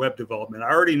about web development. I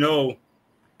already know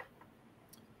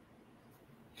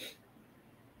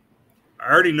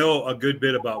a good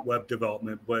bit about web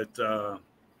development, but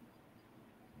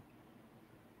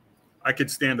I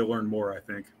could stand to learn more, I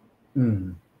think.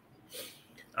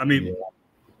 I mean,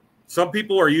 some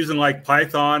people are using like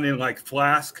Python and like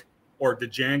Flask or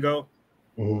Django.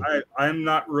 I'm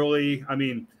not really, I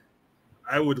mean,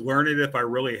 I would learn it if I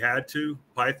really had to,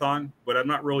 Python, but I'm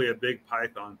not really a big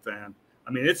Python fan.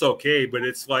 I mean, it's okay, but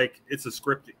it's like, it's a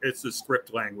script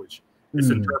language. It's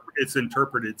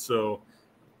interpreted. So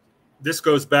this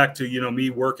goes back to, you know, me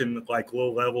working like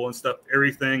low level and stuff,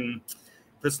 everything.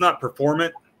 If it's not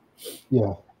performant,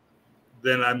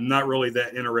 then I'm not really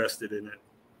that interested in it.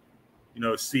 You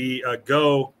know,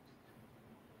 Go,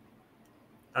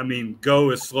 I mean,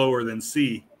 Go is slower than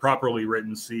C, properly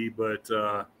written C, but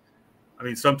I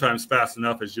mean, sometimes fast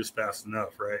enough is just fast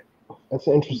enough, right? That's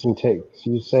an interesting take. So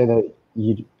you say that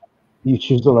you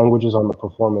choose the languages on the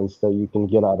performance that you can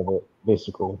get out of it,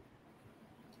 basically.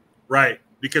 Right.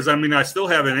 Because I mean, I still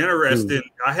have an interest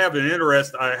I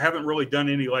haven't really done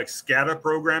any like SCADA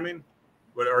programming,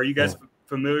 but are you guys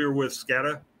familiar with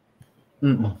SCADA?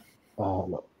 No.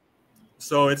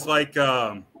 So it's like,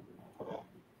 I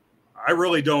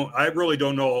really don't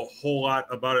know a whole lot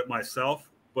about it myself,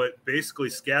 but basically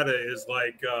SCADA is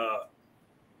like,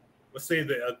 let's say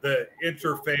the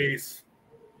interface.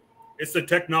 It's the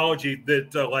technology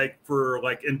that like for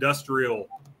like industrial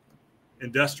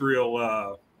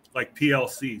like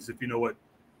PLCs, if you know what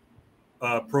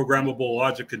programmable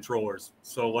logic controllers.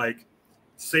 So like,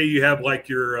 say you have like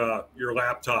your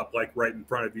laptop like right in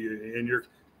front of you, and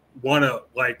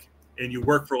you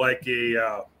work for like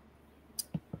a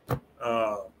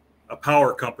a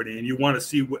power company and you want to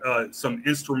see some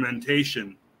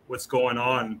instrumentation, what's going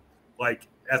on, like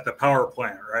at the power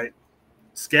plant, right?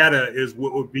 SCADA is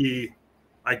what would be,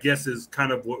 I guess, is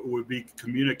kind of what would be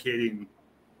communicating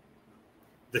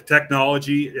the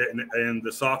technology and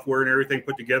the software and everything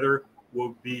put together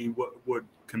would be what would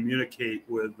communicate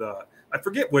with, I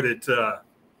forget what it,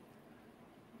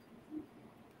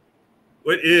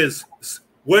 what is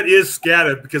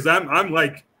SCADA, because I'm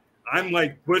like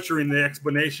butchering the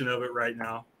explanation of it right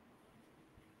now.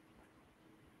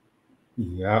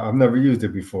 Yeah, I've never used it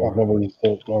before. I've never used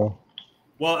it. No.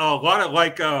 Well, a lot of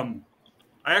like, I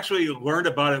actually learned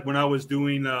about it when I was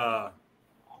doing,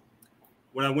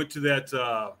 when I went to that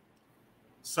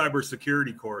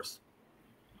cybersecurity course.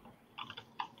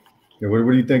 Yeah, what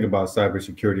do you think about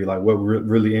cybersecurity? Like, what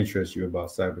really interests you about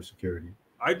cybersecurity?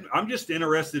 I'm just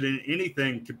interested in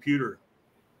anything computer,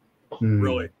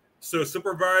 really. So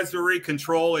supervisory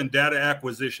control and data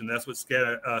acquisition, that's what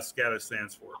SCADA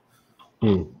stands for.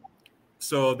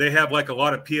 So they have like a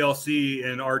lot of PLC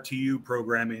and RTU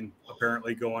programming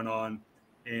apparently going on.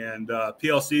 And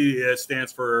PLC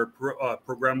stands for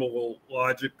Programmable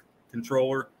Logic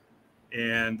Controller.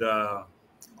 And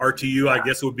RTU, I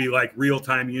guess, would be like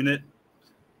real-time unit,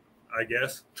 I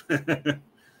guess.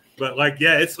 But like,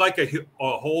 yeah, it's like a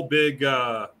whole big,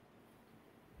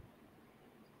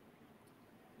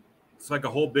 it's like a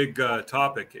whole big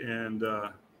topic. And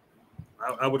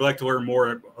I would like to learn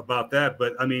more about that.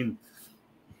 But I mean,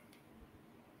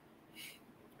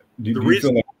 do you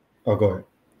feel like, oh, go ahead.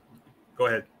 Go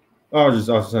ahead. I was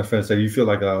just going to say, you feel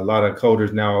like a lot of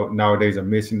coders nowadays are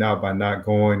missing out by not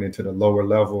going into the lower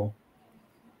level?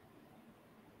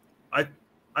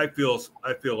 I feel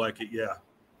like it, yeah.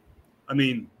 I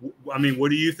mean, what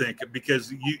do you think?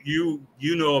 Because you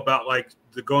know about like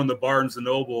going to Barnes and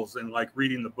Nobles and like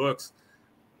reading the books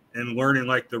and learning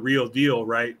like the real deal,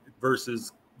 right?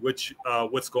 Versus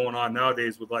what's going on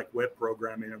nowadays with like web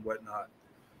programming and whatnot.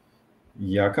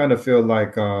 Yeah, I kind of feel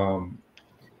like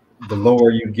the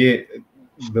lower you get,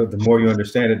 the more you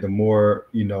understand it, the more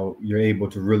you're able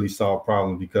to really solve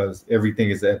problems, because everything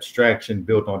is abstraction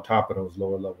built on top of those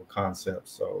lower level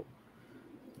concepts. So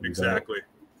exactly.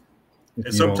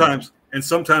 And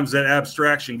sometimes that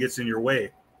abstraction gets in your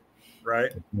way,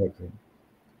 right? Exactly.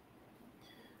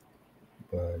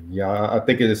 But yeah, I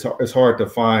think it's hard to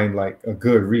find like a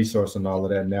good resource and all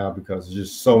of that now, because there's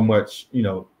just so much,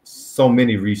 so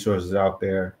many resources out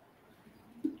there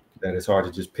that it's hard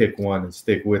to just pick one and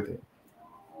stick with it.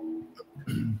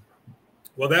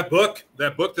 Well, that book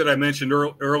that I mentioned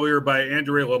earlier by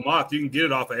Andre Lamotte, you can get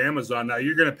it off of Amazon now.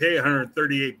 You're going to pay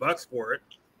 $138 for it.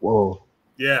 Whoa.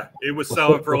 Yeah, it was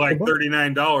selling for like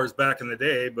 $39 back in the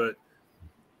day, but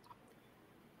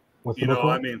I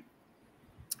mean,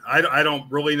 I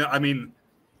don't really know. I mean,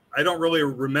 I don't really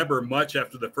remember much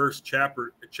after the first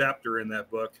chapter in that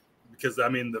book, because I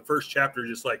mean, the first chapter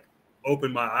just like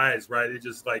opened my eyes, right? It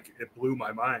just like it blew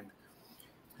my mind.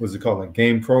 Was it called like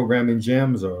Game Programming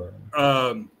Gems or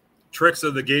Tricks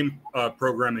of the Game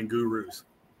Programming Gurus?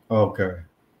 Okay.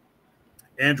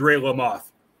 Andre Lamotte.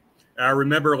 I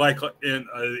remember like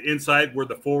inside where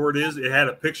the forward is, it had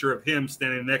a picture of him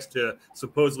standing next to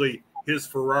supposedly his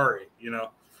Ferrari,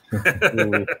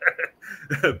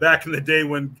 back in the day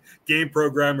when game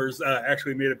programmers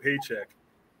actually made a paycheck.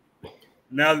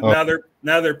 Now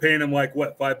they're paying him like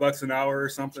what, $5 an hour or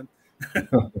something.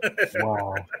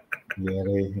 Wow. Yeah,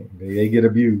 they get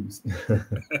abused.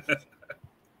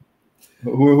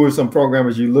 Who are some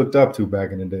programmers you looked up to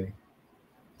back in the day?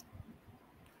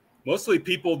 Mostly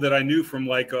people that I knew from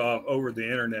like over the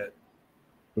internet.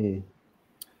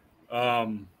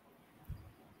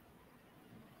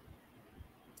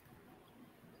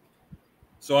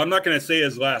 So I'm not going to say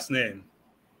his last name,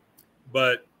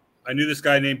 but I knew this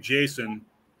guy named Jason.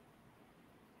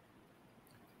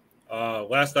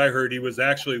 Last I heard, he was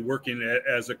actually working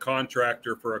as a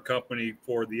contractor for a company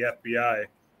for the FBI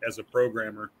as a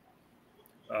programmer.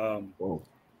 There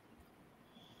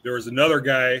was another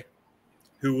guy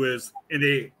who was in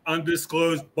a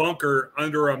undisclosed bunker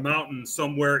under a mountain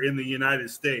somewhere in the United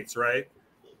States, right?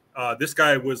 This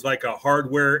guy was like a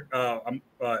hardware,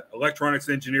 electronics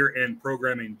engineer and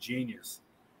programming genius.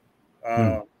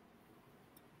 I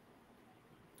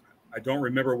don't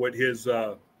remember what his,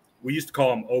 we used to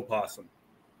call him Opossum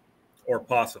or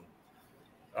Possum.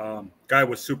 Guy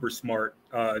was super smart.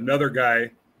 Another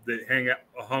guy that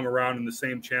hung around in the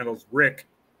same channels, Rick.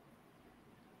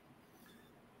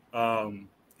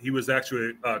 He was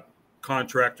actually a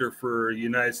contractor for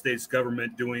United States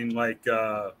government doing like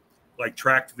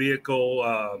tracked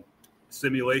vehicle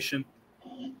simulation,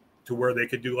 to where they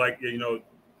could do like,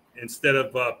 instead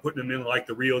of putting him in like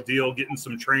the real deal, getting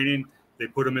some training, they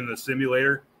put him in the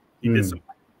simulator. He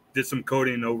did some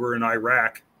coding over in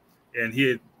Iraq, and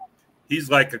he's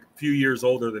like a few years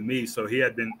older than me, so he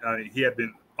had been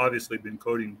obviously been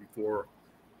coding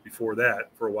before that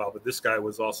for a while. But this guy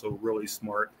was also really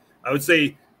smart. I would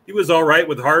say he was all right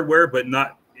with hardware, but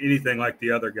not anything like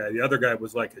the other guy. The other guy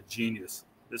was like a genius.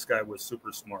 This guy was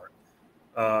super smart.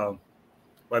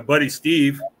 My buddy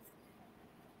Steve,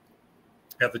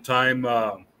 at the time,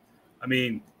 I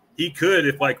mean, he could,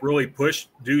 if like really pushed,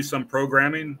 do some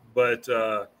programming, but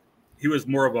he was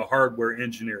more of a hardware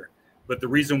engineer. But the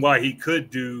reason why he could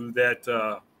do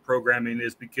that programming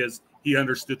is because he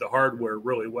understood the hardware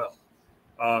really well.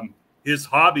 His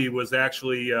hobby was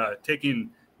actually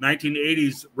taking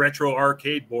 1980s retro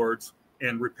arcade boards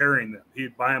and repairing them.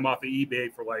 He'd buy them off of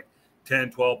eBay for like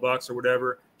 10, 12 bucks or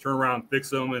whatever, turn around, fix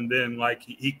them, and then like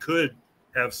he could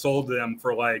have sold them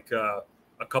for like a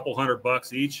couple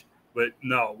 $100 each. But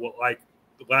no, well, like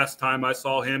the last time I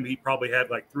saw him, he probably had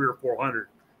like 300 or 400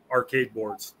 arcade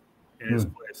boards in his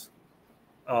place.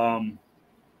 And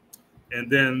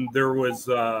then there was,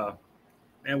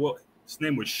 his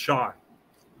name was Sean.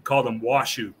 We called him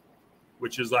Washu,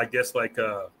 which is, I guess, like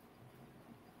a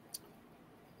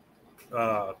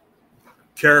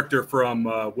character from,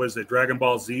 was it Dragon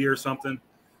Ball Z or something?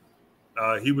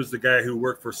 He was the guy who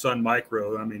worked for Sun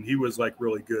Micro. I mean, he was like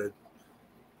really good.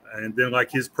 And then like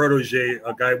his protege,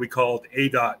 a guy we called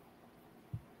A-Dot.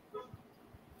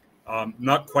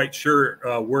 Not quite sure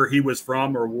where he was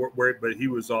from or where, but he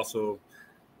was also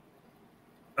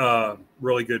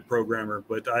really good programmer.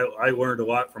 But I learned a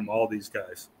lot from all these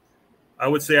guys. I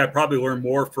would say I probably learned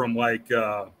more from like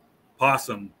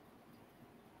Possum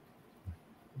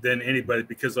than anybody,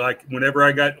 because like whenever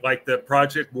I got like the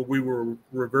project where we were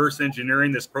reverse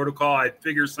engineering this protocol, I'd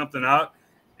figure something out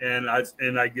and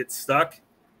I get stuck,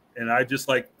 and I just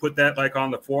like put that like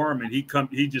on the forum, and he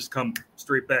just come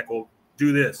straight back, well,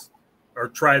 do this or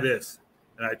try this,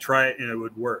 and I try it and it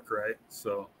would work, right?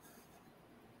 So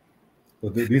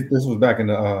this was back in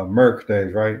the Merck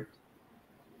days, right?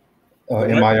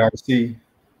 MIRC.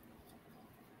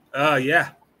 Yeah.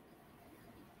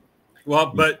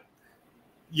 Well, but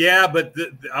yeah, but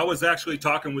I was actually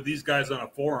talking with these guys on a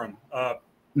forum.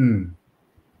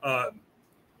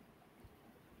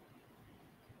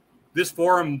 This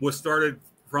forum was started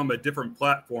from a different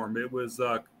platform. It was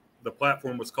the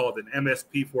platform was called an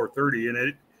MSP 430,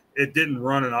 and it didn't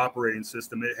run an operating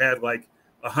system. It had like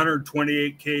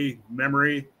 128K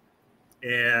memory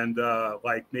and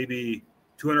like maybe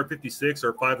 256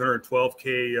 or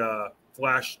 512K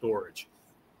flash storage.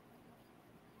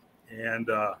 And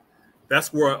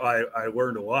that's where I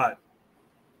learned a lot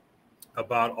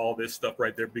about all this stuff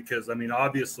right there, because I mean,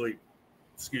 obviously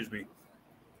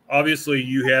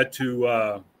you had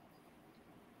to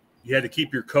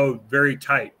keep your code very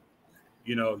tight.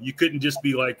 You know, you couldn't just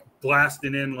be like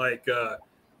blasting in like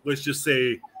let's just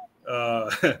say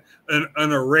an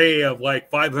array of like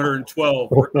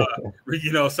 512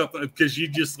 you know, something, because you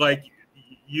just like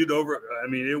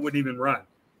it wouldn't even run.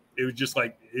 It would just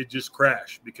like it just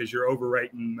crash because you're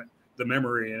overwriting the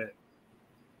memory in it.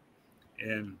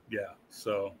 And yeah,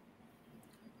 so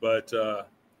but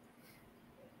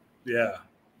yeah.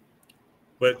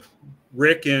 But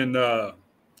Rick and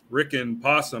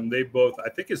Possum, they both, I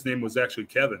think his name was actually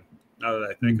Kevin, now that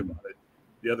I think about it.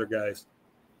 The other guys,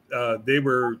 they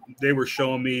were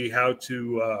showing me how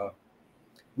to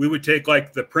we would take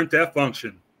like the printf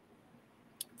function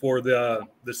for the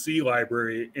C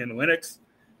library in Linux,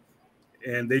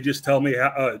 and they just tell me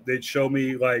how they'd show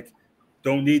me like,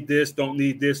 don't need this, don't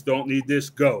need this, don't need this,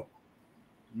 go.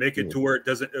 Make it to where it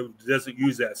doesn't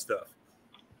use that stuff.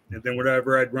 And then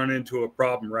whenever I'd run into a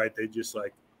problem, right, they just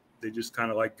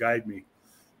kind of like guide me.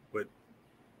 But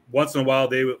once in a while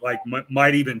they would like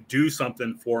might even do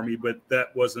something for me, but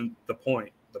that wasn't the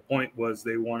point. The point was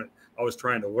I was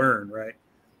trying to learn, right?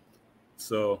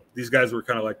 So these guys were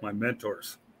kind of like my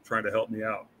mentors, trying to help me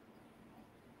out.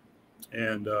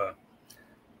 And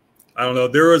I don't know,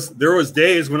 there was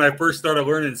days when I first started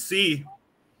learning C,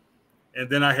 and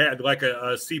then I had like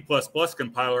a C++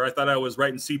 compiler. I thought I was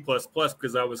writing C++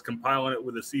 because I was compiling it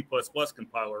with a C++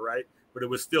 compiler, right? But it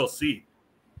was still C.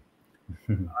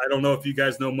 I don't know if you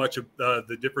guys know much of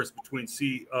the difference between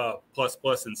C++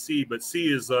 and C, but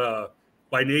C is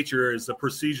by nature is a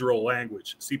procedural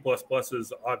language. C++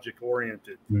 is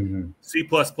object-oriented. Mm-hmm. C++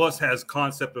 has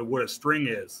concept of what a string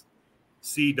is.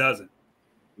 C doesn't.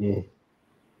 Yeah.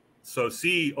 So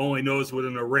C only knows what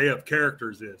an array of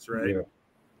characters is, right? Yeah.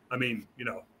 I mean, you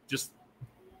know, just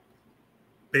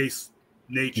base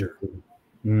nature.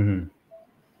 Mm-hmm.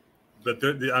 But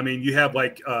I mean, you have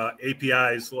like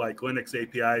APIs, like Linux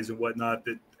APIs and whatnot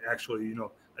that actually,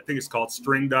 I think it's called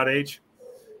string.h,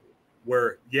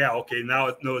 where, yeah, okay, now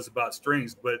it knows about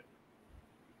strings, but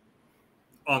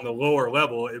on the lower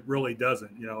level, it really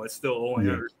doesn't. It still only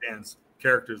understands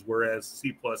characters, whereas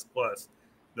C++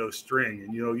 knows string.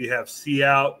 And, you have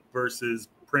cout versus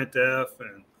printf,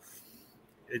 and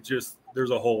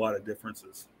there's a whole lot of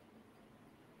differences.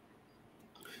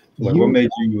 Like, what made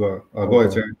you go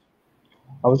ahead, Terry?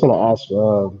 I was going to ask,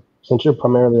 since you're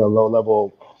primarily a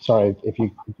low-level, sorry if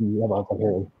you have a hard time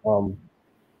hearing,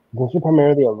 since you're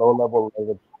primarily a low-level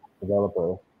language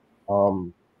developer,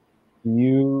 do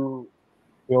you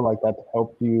feel like that's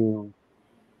helped you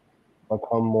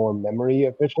become more memory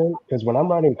efficient? Because when I'm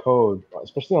writing code,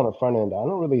 especially on the front end, I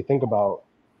don't really think about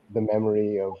the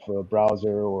memory of a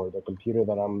browser or the computer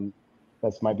that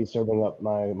might be serving up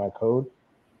my code.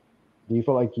 Do you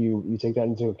feel like you take that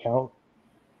into account?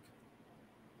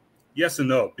 Yes and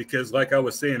no, because like I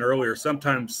was saying earlier,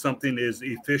 sometimes something is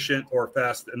efficient or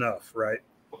fast enough, right?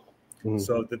 Mm-hmm.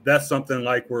 So that's something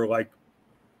like we're like,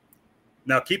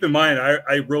 now keep in mind,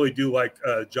 I really do like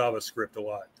JavaScript a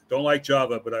lot. Don't like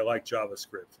Java, but I like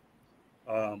JavaScript.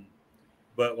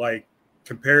 But like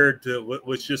compared to,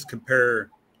 let's just compare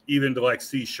even to like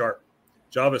C#.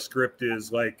 JavaScript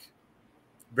is like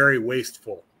very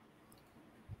wasteful.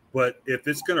 But if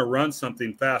it's going to run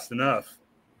something fast enough,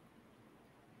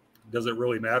 does it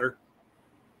really matter?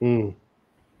 I mean,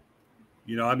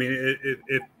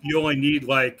 if you only need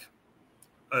like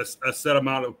a set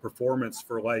amount of performance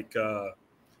for like a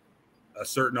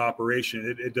certain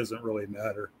operation, it doesn't really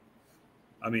matter.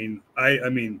 I mean, I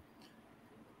mean,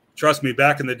 trust me,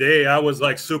 back in the day, I was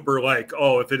like super like,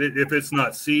 oh, if it's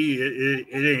not C, it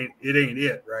ain't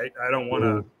it, right? I don't want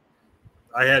to.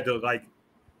 I had to like.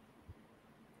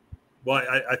 Well,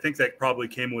 I think that probably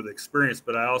came with experience,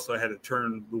 but I also had to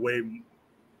turn the way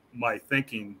my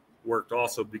thinking worked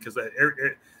also, because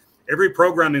every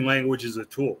programming language is a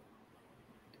tool,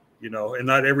 and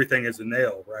not everything is a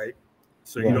nail, right?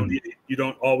 So you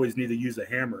don't always need to use a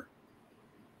hammer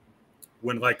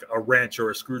when like a wrench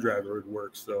or a screwdriver would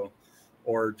work. So,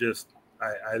 or just,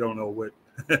 I don't know what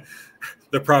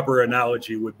the proper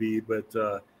analogy would be, but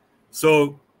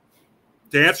so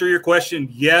to answer your question,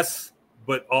 yes,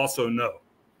 but also no.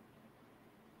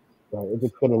 Right. If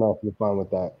it's good enough, you're fine with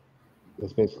that.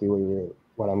 That's basically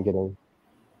what I'm getting.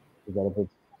 Is that if it's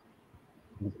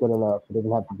good enough, it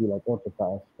doesn't have to be like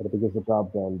emphasized, but if it gets the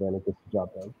job done, then it gets the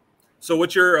job done. So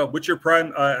what's your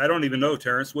prime? I don't even know,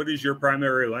 Terrence. What is your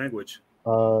primary language?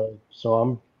 So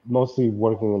I'm mostly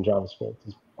working in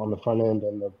JavaScript on the front end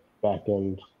and the back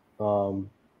end.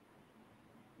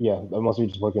 Yeah, I'm mostly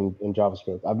just working in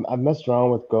JavaScript. I've messed around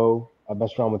with Go. I've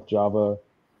messed around with Java.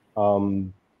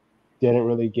 Didn't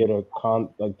really get the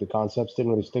concepts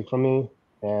didn't really stick for me,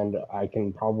 and I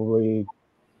can probably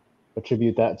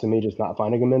attribute that to me just not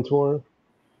finding a mentor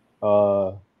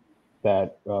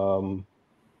that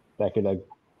could like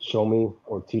show me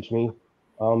or teach me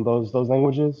those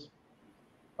languages.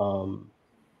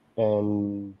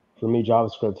 And for me,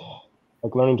 JavaScript,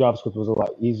 like learning JavaScript was a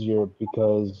lot easier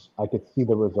because I could see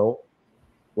the result,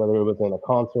 whether it was in a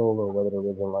console or whether it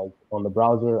was in like on the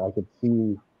browser. I could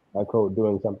see my code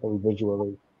doing something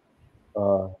visually.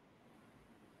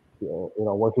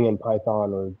 Working in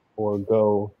Python or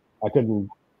Go, I couldn't.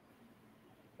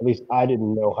 At least I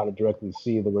didn't know how to directly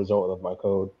see the result of my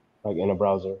code, like in a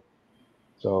browser.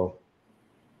 So,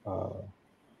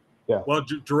 yeah. Well,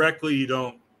 directly you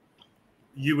don't.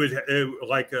 You would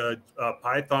like a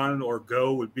Python or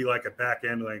Go would be like a back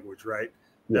end language, right?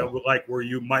 Yeah. That would like where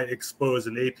you might expose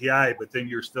an API, but then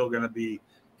you're still going to be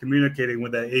communicating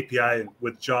with that API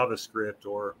with JavaScript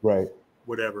or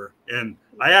whatever. And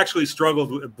I actually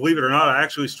struggled, believe it or not, I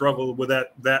actually struggled with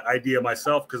that idea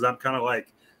myself, because I'm kind of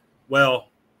like, well,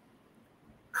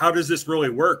 how does this really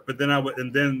work? But then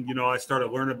I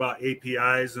started learning about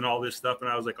APIs and all this stuff, and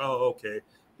I was like, oh, okay.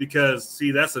 Because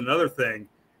see, that's another thing.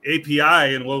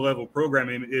 API in low-level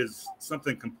programming is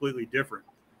something completely different.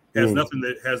 It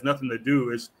has nothing to do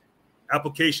is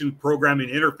application programming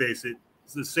interface.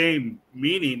 It's the same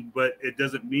meaning, but it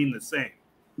doesn't mean the same.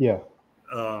 Yeah.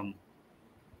 I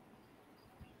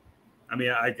mean,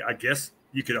 I guess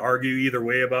you could argue either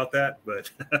way about that,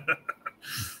 but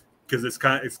because it's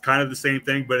kind of the same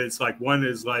thing, but it's like one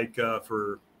is like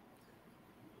for.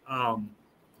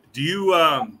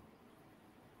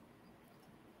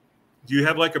 Do you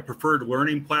have like a preferred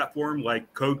learning platform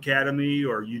like Codecademy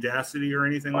or Udacity or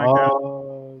anything like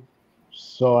that?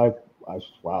 So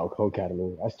wow,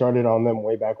 Codecademy. I started on them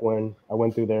way back when. I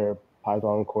went through their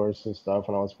Python course and stuff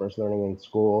when I was first learning in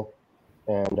school.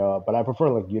 and but I prefer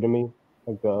like Udemy,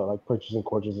 like the purchasing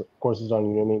courses on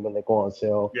Udemy when they go on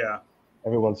sale. Yeah.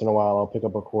 Every once in a while, I'll pick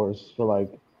up a course for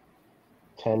like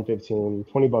 10, 15,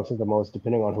 20 bucks at the most,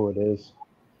 depending on who it is.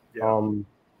 Yeah.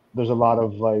 There's a lot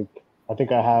of like, I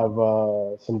think I have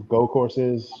some Go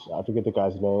courses. I forget the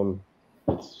guy's name.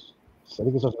 I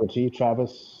think it's also a T,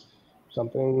 Travis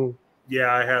something.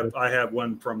 Yeah, I have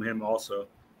one from him also.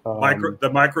 Um, The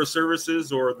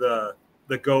microservices or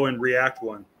the Go and React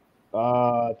one.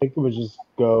 I think it was just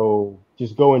Go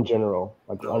in general,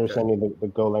 like Okay. understanding the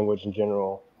Go language in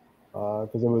general,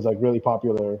 because it was like really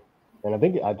popular, and I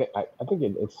think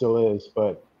it still is,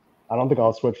 but I don't think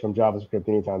I'll switch from JavaScript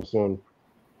anytime soon,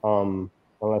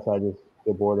 unless I just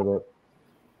get bored of it.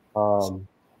 Um,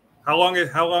 How long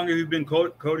have you been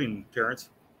coding, Terrence?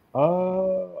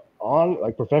 on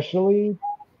like professionally,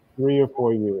 3 or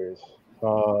 4 years.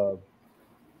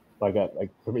 Like at like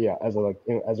yeah, as a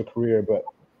as a career, but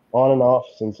on and off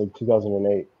since like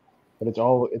 2008. But it's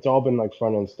all been like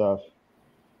front end stuff,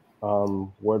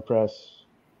 WordPress,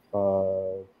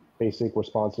 uh, basic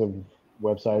responsive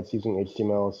websites using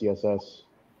HTML, CSS,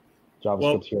 Well,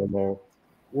 JavaScript here and there.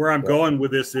 where I'm Yeah, going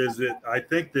with this is that I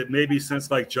think that maybe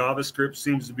since like JavaScript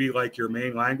seems to be like your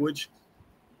main language,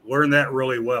 learn that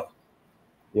really well.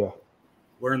 yeah,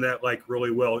 Learn that like really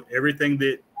well. Everything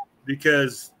that,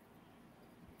 because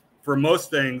for most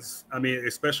things, I mean,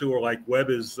 especially where like web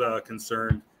is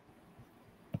concerned,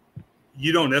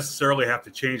 you don't necessarily have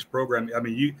to change programming. I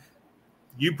mean,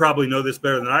 you probably know this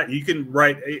better than I. You can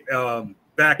write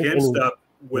back end stuff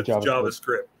with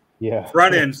JavaScript, yeah,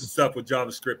 front end stuff with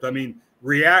JavaScript. I mean,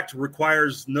 React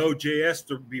requires Node.js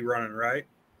to be running, right?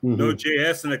 mm-hmm.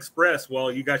 Node.js and Express.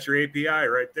 Well, you got your API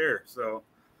right there. So,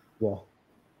 yeah,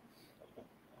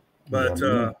 but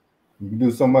you can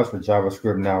do so much with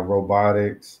JavaScript now.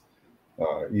 Robotics,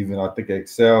 even I think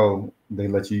Excel, they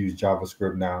let you use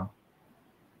JavaScript now.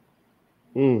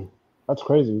 that's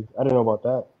crazy. I didn't know about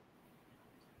that.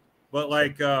 But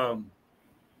like, you're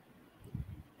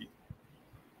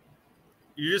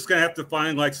just gonna have to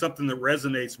find like something that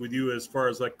resonates with you as far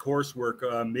as like coursework.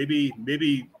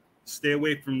 Maybe stay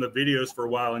away from the videos for a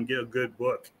while and get a good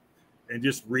book and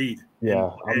just read.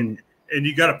 Yeah, And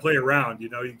you got to play around. You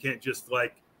know, you can't just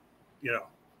like, you know,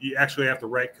 you actually have to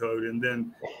write code and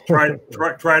then try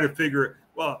to figure it.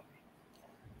 Well,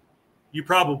 you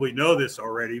probably know this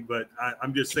already, but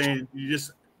I'm just saying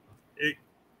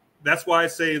that's why I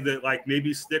say that like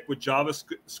maybe stick with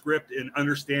JavaScript and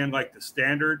understand like the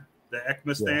standard, the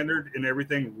ECMA standard and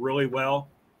everything really well.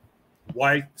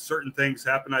 Why certain things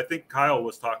happen. I think Kyle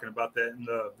was talking about that in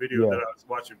the video that I was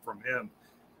watching from him.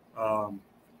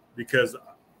 Because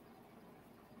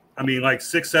I mean, like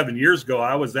 6-7 years ago,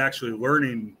 I was actually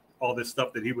learning all this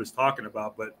stuff that he was talking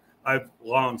about, but I've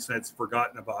long since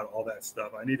forgotten about all that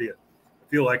stuff. I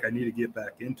feel like I need to get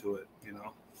back into it, you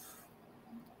know,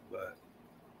 but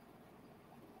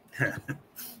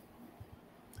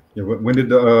Yeah, when did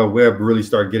the web really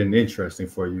start getting interesting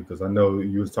for you? Because I know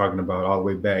you was talking about all the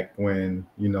way back when,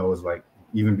 you know, it was like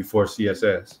even before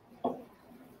CSS.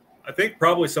 I think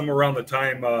probably somewhere around the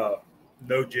time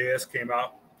Node.js came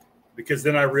out, because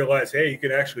then I realized, hey, you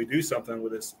could actually do something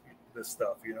with this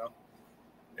stuff, you know,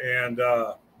 and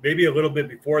maybe a little bit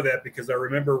before that, because I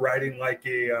remember writing like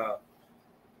an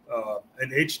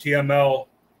HTML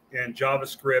and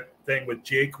JavaScript thing with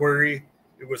jQuery.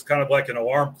 It was kind of like an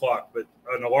alarm clock, but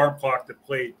an alarm clock that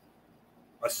played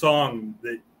a song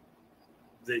that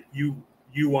you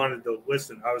wanted to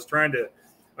listen. I was going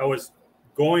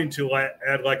to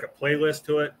add like a playlist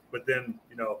to it, but then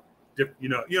you know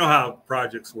how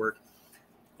projects work,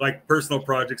 like personal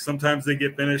projects. Sometimes they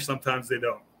get finished, sometimes they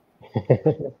don't.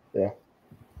 Yeah,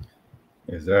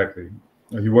 exactly.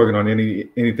 Are you working on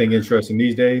anything interesting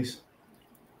these days?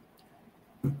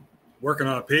 Working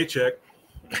on a paycheck.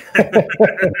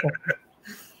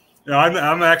 No,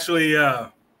 I'm actually I'm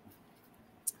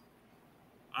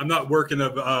not working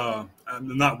in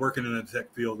the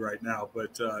tech field right now,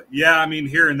 but yeah, I mean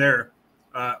here and there,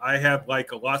 I have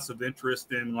like lots of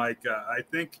interest in like I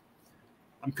think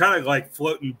I'm kind of like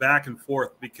floating back and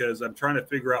forth because I'm trying to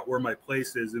figure out where my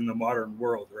place is in the modern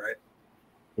world, right?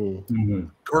 Mm-hmm.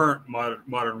 Current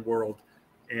modern world,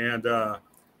 and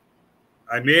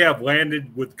I may have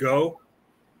landed with Go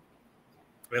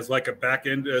as like a back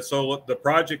end. So the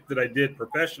project that I did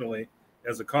professionally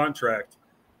as a contract,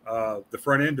 the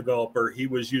front end developer, he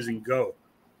was using Go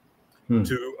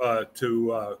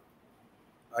to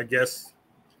I guess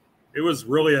it was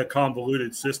really a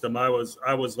convoluted system. I was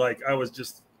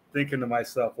just thinking to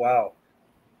myself, wow,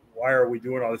 why are we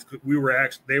doing all this?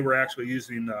 They were actually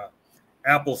using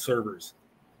Apple servers.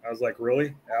 I was like,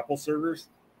 really? Apple servers?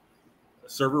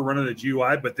 server running a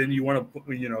GUI, but then you want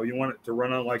to, you want it to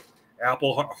run on like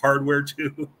Apple hardware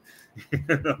too.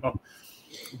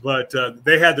 But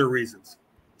they had their reasons.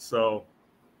 So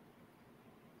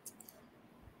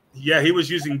yeah, he was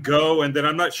using Go, and then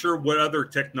I'm not sure what other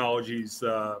technologies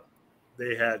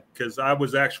they had, because I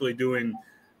was actually doing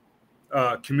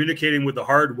communicating with the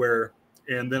hardware,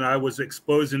 and then I was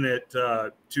exposing it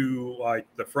to like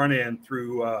the front end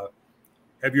through.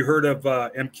 Have you heard of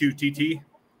MQTT?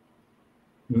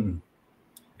 Mm-hmm.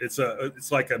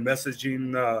 It's like a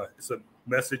messaging. It's a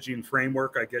messaging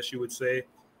framework, I guess you would say.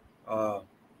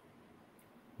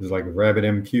 It's like a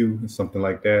RabbitMQ, something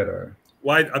like that, or.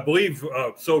 Well, I believe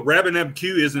so.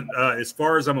 RabbitMQ isn't, as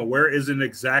far as I'm aware, isn't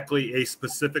exactly a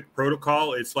specific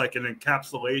protocol. It's like an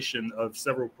encapsulation of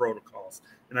several protocols,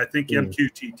 and I think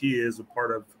MQTT is a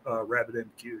part of RabbitMQ.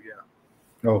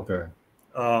 Yeah. Okay.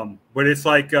 But it's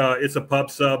like it's a pub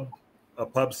sub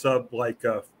like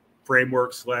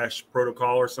framework /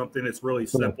 protocol or something. It's really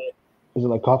simple. Is it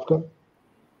like Kafka?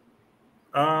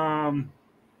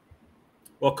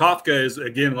 Well, Kafka is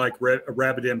again like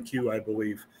RabbitMQ, I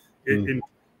believe.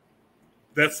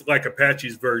 That's like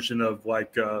Apache's version of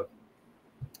like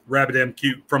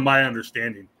RabbitMQ, from my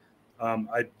understanding.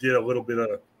 I did a little bit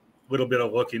of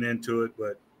looking into it,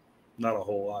 but not a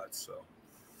whole lot. So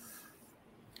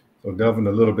delving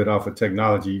a little bit off of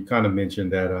technology, you kind of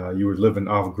mentioned that you were living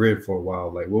off grid for a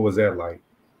while. Like, what was that like?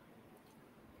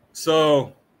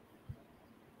 So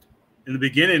in the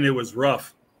beginning, it was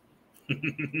rough.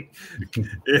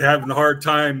 Having a hard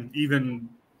time even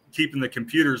keeping the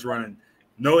computers running.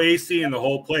 No AC in the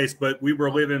whole place, but we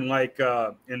were living like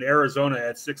in Arizona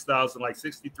at 6,000, like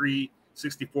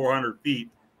 6,400 feet.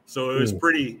 So it was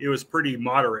pretty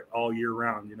moderate all year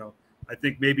round. You know, I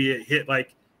think maybe it hit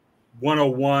like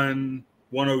 101,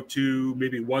 102,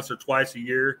 maybe once or twice a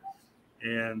year.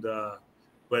 And,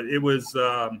 but it was,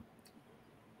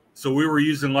 so we were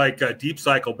using like deep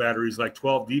cycle batteries, like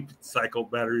 12 deep cycle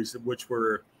batteries, which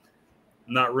were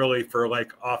not really for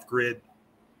like off grid.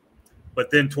 But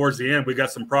then towards the end, we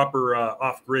got some proper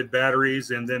off grid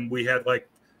batteries. And then we had like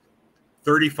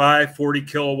 35, 40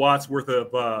 kilowatts worth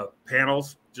of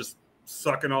panels, just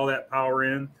sucking all that power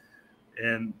in.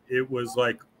 And it was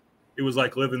like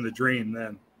living the dream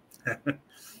then.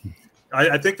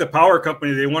 I think the power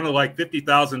company, they wanted like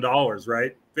 $50,000,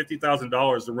 right?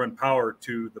 $50,000 to run power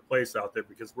to the place out there,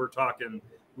 because we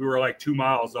were like 2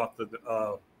 miles off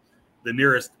the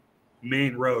nearest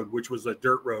main road, which was a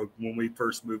dirt road when we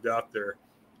first moved out there.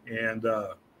 And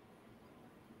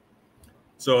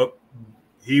so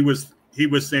he was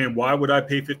saying, why would I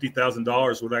pay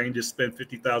 $50,000 when I can just spend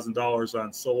 $50,000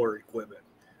 on solar equipment,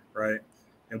 right?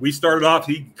 And we started off,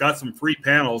 he got some free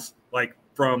panels, like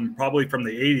probably from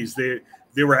the 80s.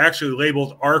 They were actually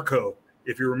labeled Arco,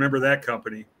 if you remember that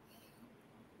company.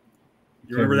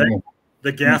 You remember that?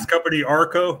 The gas company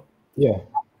Arco? Yeah.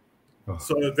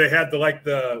 So they had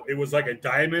it was like a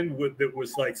diamond that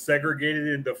was like segregated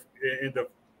into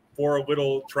 4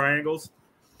 little triangles.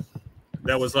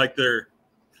 That was like their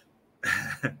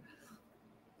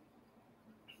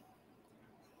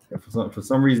For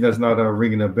some reason, that's not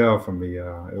ringing a bell for me.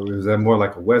 Was that more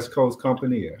like a West Coast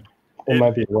company? Yeah. It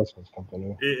might be a West Coast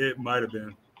company. It might have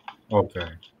been. Okay.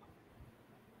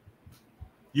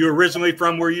 You originally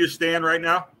from where you stand right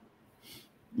now?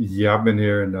 Yeah, I've been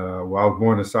here I was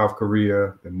born in South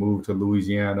Korea, then moved to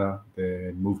Louisiana,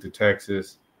 then moved to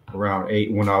Texas around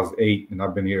when I was 8, and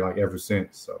I've been here like ever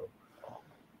since. So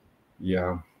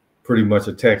yeah, I'm pretty much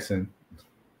a Texan.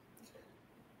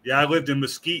 Yeah, I lived in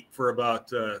Mesquite for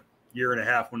about a year and a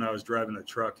half when I was driving a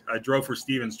truck. I drove for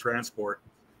Stevens Transport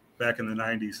back in the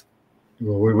 90s.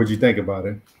 Well, what'd you think about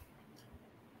it?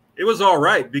 It was all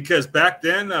right, because back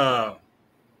then,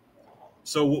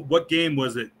 so what game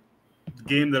was it? The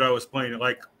game that I was playing,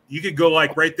 like you could go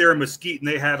like right there in Mesquite, and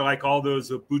they had like all those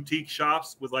boutique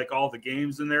shops with like all the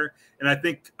games in there. And I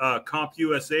think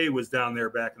CompUSA was down there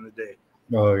back in the day.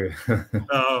 Oh yeah.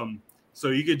 So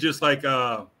you could just like,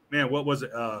 man, what was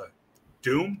it?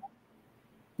 Doom?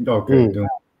 Okay, Doom.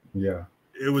 Yeah.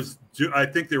 It was, I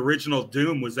think the original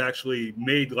Doom was actually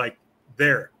made like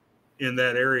there in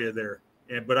that area there.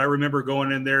 But I remember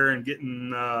going in there and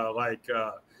getting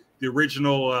the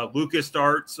original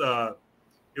LucasArts.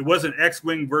 It wasn't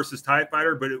X-Wing versus TIE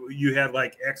Fighter, but you had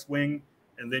like X-Wing,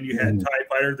 and then you had TIE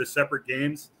Fighter, the separate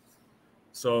games.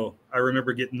 So I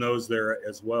remember getting those there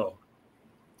as well.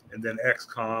 And then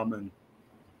XCOM and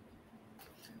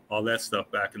all that stuff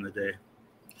back in the day.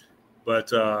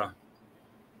 But I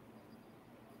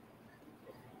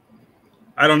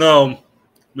don't know.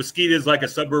 Mesquite is like a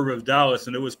suburb of Dallas,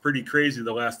 and it was pretty crazy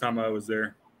the last time I was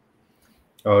there.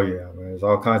 Oh yeah, man. There's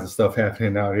all kinds of stuff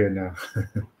happening out here now.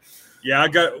 Yeah, I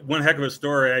got one heck of a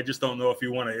story. I just don't know if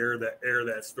you want to air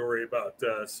that story about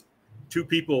two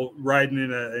people riding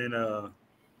in a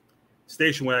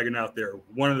station wagon out there.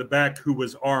 One in the back who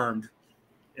was armed,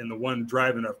 and the one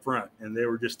driving up front, and they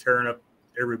were just tearing up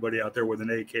everybody out there with an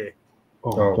AK.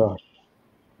 Oh my gosh.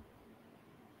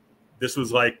 This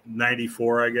was like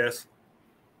 94, I guess.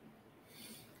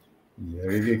 Yeah,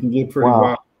 it can get pretty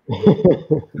wild.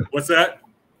 What's that?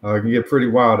 It can get pretty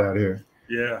wild out here.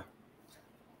 Yeah,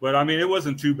 but I mean, it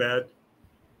wasn't too bad.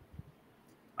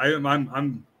 I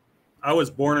was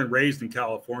born and raised in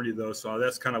California, though, so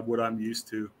that's kind of what I'm used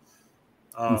to.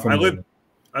 I lived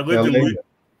in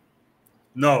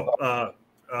up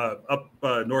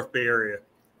North Bay area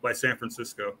by San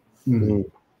Francisco,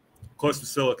 close to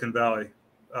Silicon Valley.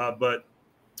 But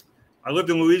I lived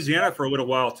in Louisiana for a little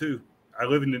while too. I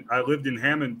lived in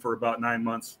Hammond for about 9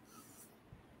 months.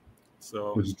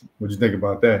 So what'd you think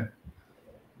about that?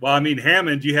 Well, I mean,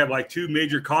 Hammond, you have like two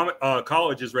major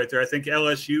colleges right there. I think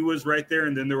LSU was right there,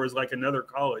 and then there was like another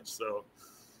college. So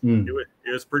it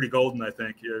was pretty golden, I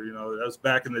think. You know, that was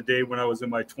back in the day when I was in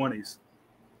my 20s.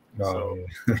 Oh, so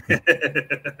yeah.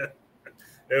 It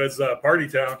was party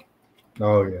town.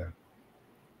 Oh yeah.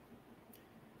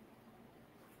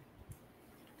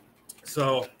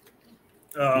 So,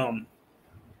 yeah,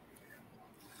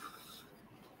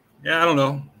 I don't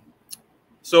know.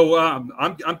 So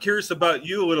I'm curious about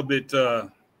you a little bit,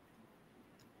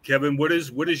 Kevin. What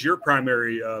is your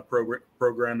primary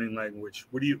programming language?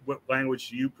 What language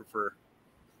do you prefer?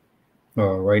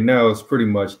 Right now, it's pretty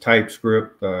much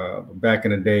TypeScript. Back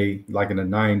in the day, like in the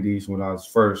 90s, when I was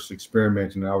first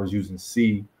experimenting, I was using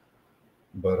C.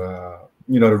 But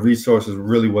you know, the resources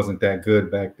really wasn't that good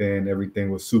back then.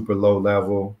 Everything was super low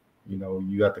level. You know,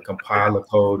 you had to compile the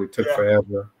code. It took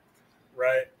forever.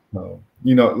 Right.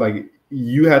 You know, like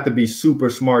you had to be super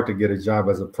smart to get a job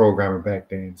as a programmer back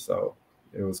then. So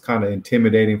it was kind of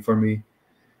intimidating for me.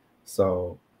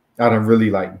 So I didn't really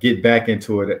like get back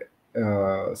into it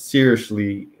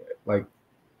seriously, like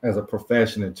as a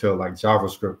profession until like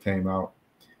JavaScript came out.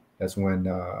 That's when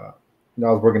I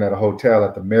was working at a hotel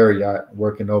at the Marriott,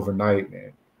 working overnight,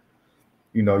 and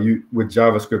you know, with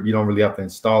JavaScript, you don't really have to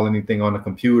install anything on the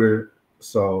computer.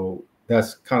 So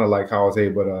that's kind of like how I was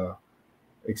able to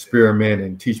experiment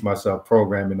and teach myself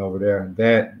programming over there. And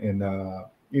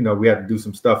you know, we had to do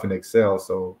some stuff in Excel.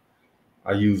 So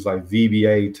I use like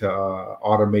VBA to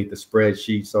automate the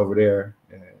spreadsheets over there.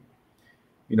 And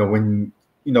you know, when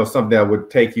you know something that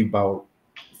would take you about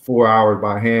 4 hours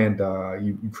by hand,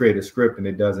 you create a script and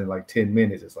it does in like 10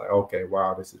 minutes. It's like, okay,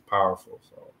 wow, this is powerful.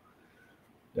 So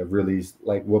that really is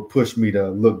like what pushed me to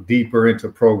look deeper into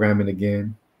programming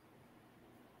again.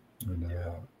 And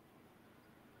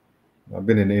I've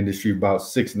been in the industry about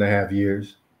 6.5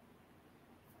 years.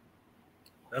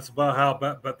 That's about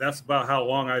how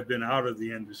long I've been out of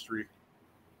the industry.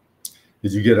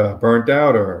 Did you get burnt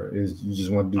out, or you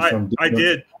just want to do something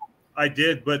different? I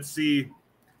did, but see,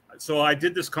 so I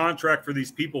did this contract for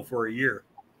these people for a year.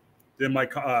 Then I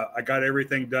got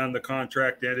everything done. The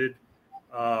contract ended.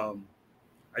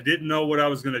 I didn't know what I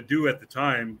was going to do at the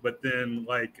time, but then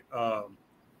like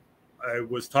I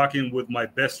was talking with my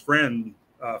best friend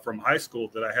from high school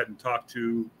that I hadn't talked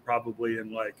to probably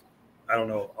in like, I don't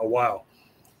know, a while.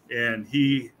 And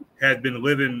he had been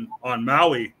living on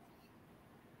Maui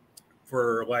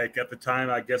for like, at the time,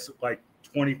 I guess like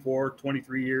 24,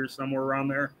 23 years, somewhere around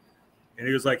there. And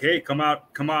he was like, hey, come out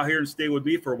here and stay with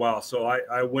me for a while. So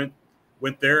I went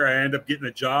there. I ended up getting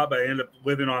a job. I ended up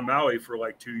living on Maui for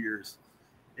like 2 years.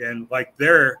 And like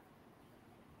there,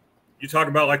 you talk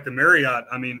about like the Marriott.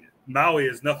 I mean, Maui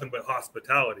is nothing but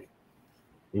hospitality.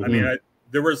 Mm-hmm. I mean,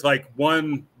 there was like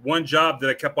one job that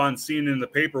I kept on seeing in the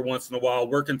paper once in a while,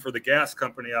 working for the gas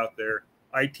company out there,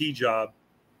 IT job.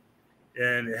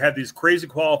 And it had these crazy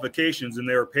qualifications and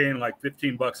they were paying like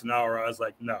 $15 an hour. I was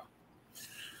like,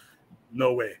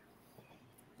 no way.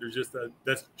 There's just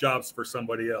that's jobs for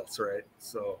somebody else. Right.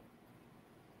 So,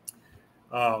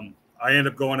 I ended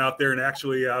up going out there, and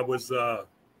actually I was,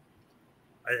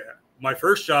 my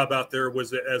first job out there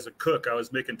was as a cook. I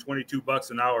was making $22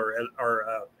 an hour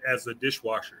as a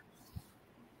dishwasher.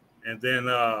 And then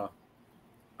I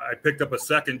picked up a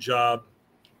second job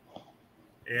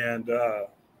and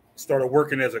started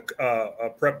working as a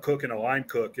prep cook and a line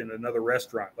cook in another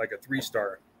restaurant, like a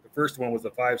 3-star. The first one was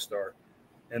a 5-star.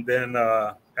 And then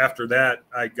after that,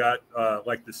 I got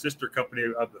like the sister company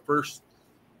of the first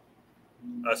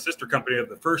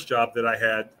job that I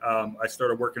had. I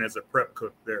started working as a prep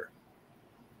cook there.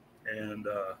 And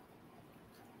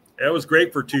it was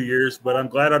great for 2 years, but I'm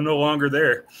glad I'm no longer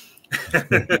there.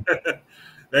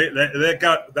 that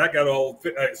got old,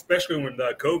 especially when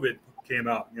COVID came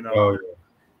out. You know, Oh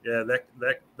yeah,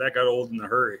 that got old in a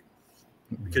hurry.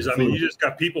 Because I mean, Food. you just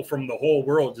got people from the whole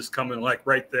world just coming like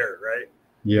right there, right?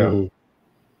 Yeah. Mhm.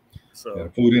 So Yeah, the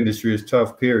food industry is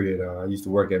tough. Period. I used to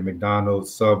work at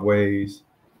McDonald's, Subways,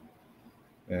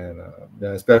 and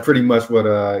that's pretty much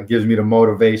what gives me the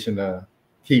motivation to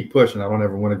keep pushing. I don't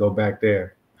ever want to go back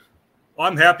there.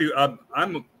 I'm happy.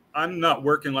 I'm not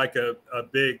working like a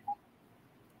big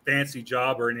fancy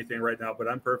job or anything right now, but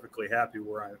I'm perfectly happy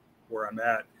where I'm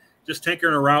at. Just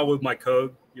tinkering around with my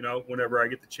code, you know, whenever I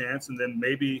get the chance, and then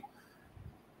maybe.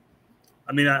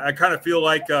 I mean, I kind of feel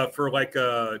like for like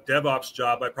a DevOps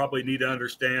job, I probably need to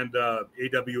understand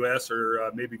AWS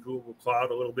or maybe Google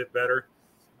Cloud a little bit better.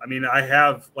 I mean, I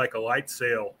have like a light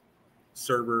sail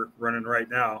server running right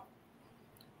now,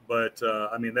 but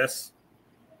I mean that's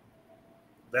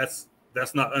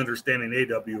not understanding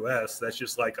AWS. That's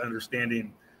just like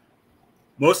understanding.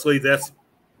 Mostly, that's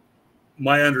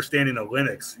my understanding of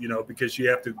Linux. You know, because you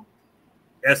have to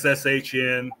SSH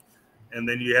in. And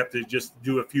then you have to just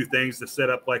do a few things to set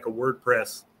up like a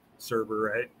WordPress server,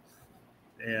 right?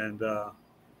 And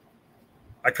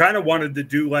I kind of wanted to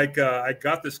do like I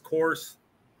got this course.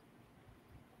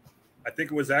 I think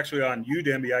it was actually on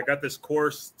Udemy. I got this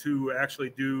course to actually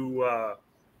do a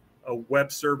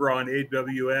web server on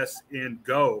AWS in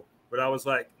Go. But I was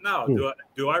like, no,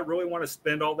 do I really want to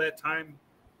spend all that time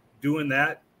doing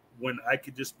that when I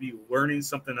could just be learning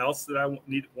something else that I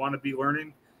want to be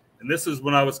learning? And this is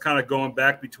when I was kind of going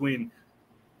back between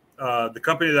the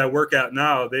company that I work at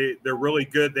now. They're really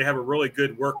good. They have a really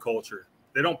good work culture.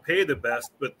 They don't pay the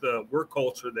best, but the work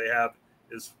culture they have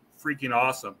is freaking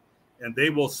awesome. And they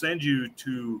will send you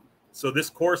to. So this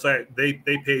course they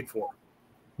paid for.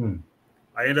 I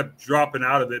ended up dropping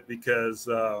out of it because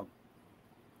I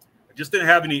just didn't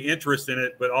have any interest in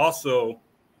it. But also,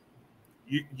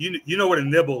 you know what a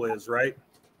nibble is, right?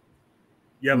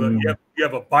 You have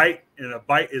a byte, and a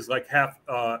byte is like half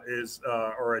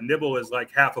or a nibble is like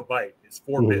half a byte. It's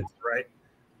 4 bits, right?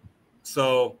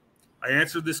 So I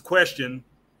answered this question.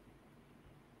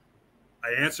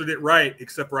 I answered it right,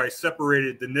 except for I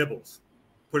separated the nibbles,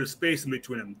 put a space in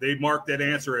between them. They marked that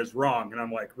answer as wrong, and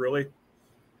I'm like, really?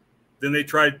 Then they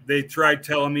tried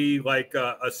telling me like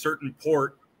a certain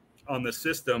port on the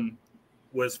system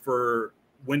was for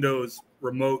Windows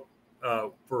Remote,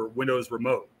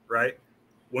 right?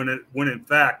 When in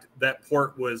fact that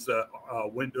port was a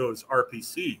Windows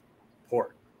RPC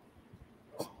port,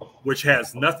 which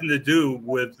has nothing to do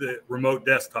with the remote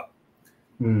desktop.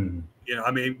 You know,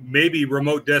 I mean, maybe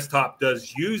remote desktop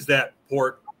does use that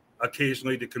port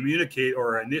occasionally to communicate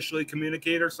or initially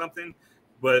communicate or something,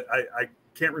 but I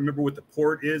can't remember what the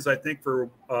port is. I think for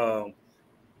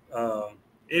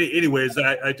anyways,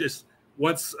 I just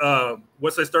once I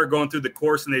started going through the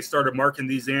course and they started marking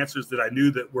these answers that I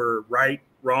knew that were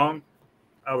wrong,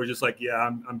 I was just like, yeah,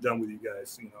 I'm done with you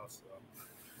guys, you know. So.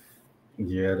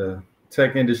 Yeah, the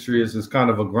tech industry is kind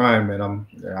of a grind, man.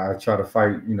 I try to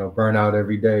fight, you know, burnout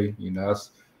every day. You know, that's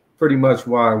pretty much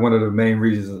why one of the main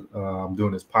reasons I'm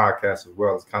doing this podcast as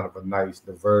well. It's kind of a nice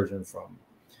diversion from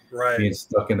being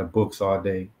stuck in the books all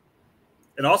day.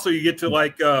 And also, you get to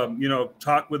like you know,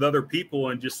 talk with other people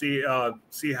and just see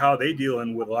how they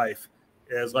dealing with life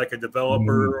as like a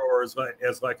developer or as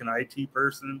like an IT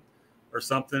person or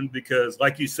something. Because,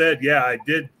 like you said, yeah, I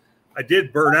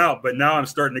did burn out, but now I'm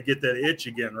starting to get that itch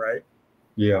again, right?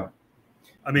 Yeah.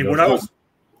 I mean, when I was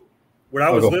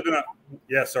living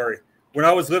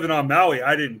on Maui,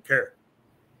 I didn't care.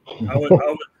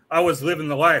 I was living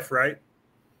the life, right?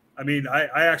 I mean,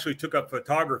 I actually took up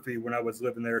photography when I was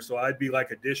living there, so I'd be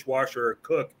like a dishwasher or a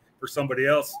cook for somebody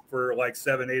else for like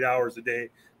 7-8 hours a day.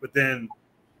 But then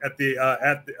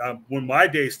when my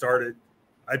day started,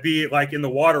 I'd be like in the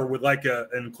water with like an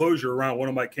enclosure around one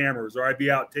of my cameras, or I'd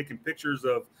be out taking pictures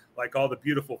of like all the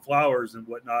beautiful flowers and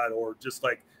whatnot, or just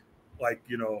like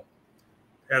you know,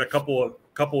 had a couple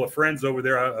of friends over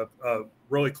there. A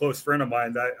really close friend of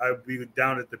mine, I'd be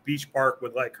down at the beach park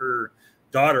with like her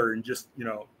daughter and just, you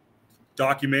know,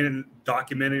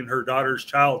 documenting her daughter's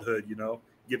childhood, you know,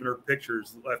 giving her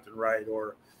pictures left and right.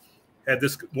 Or had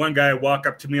this one guy walk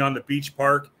up to me on the beach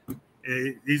park,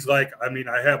 and he's like, I mean,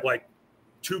 I have like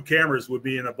 2 cameras with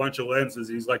me and a bunch of lenses.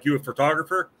 He's like, "You a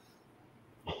photographer?"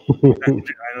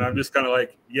 And I'm just kind of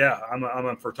like, "Yeah, I'm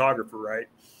a photographer, right?"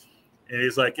 And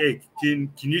he's like, "Hey,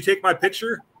 can you take my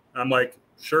picture?" And I'm like,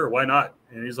 "Sure, why not?"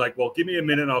 And he's like, "Well, give me a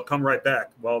minute and I'll come right back."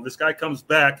 Well, this guy comes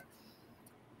back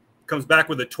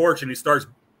with a torch and he starts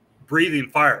breathing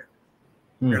fire.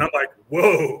 And I'm like,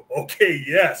 whoa, okay,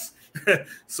 yes.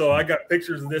 So I got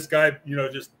pictures of this guy, you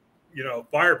know, just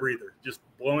fire breather, just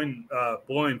blowing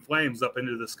flames up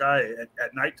into the sky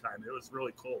at nighttime. It was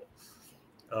really cool.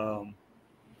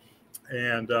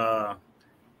 And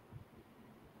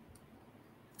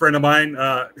friend of mine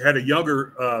had a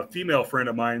younger female friend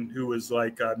of mine who was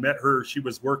like, met her. She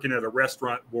was working at a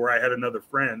restaurant where I had another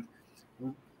friend,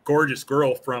 gorgeous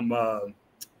girl from,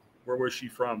 where was she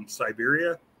from?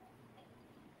 Siberia.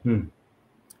 And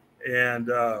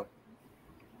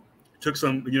took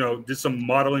some, did some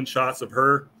modeling shots of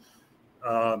her.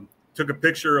 Took a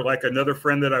picture, like another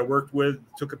friend that I worked with,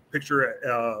 took a picture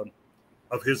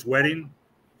of his wedding.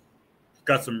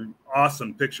 Got some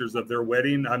awesome pictures of their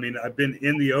wedding. I mean, I've been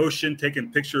in the ocean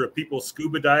taking picture of people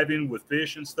scuba diving with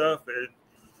fish and stuff.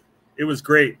 It was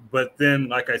great. But then,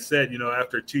 like I said,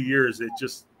 after 2 years,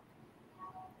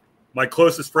 my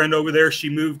closest friend over there, she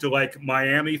moved to like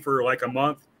Miami for like a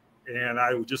month, and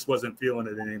I just wasn't feeling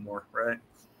it anymore. Right.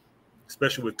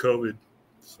 Especially with COVID.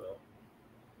 So.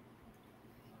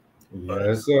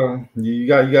 Yes, you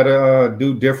got to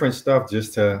do different stuff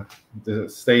just to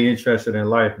stay interested in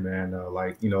life, man.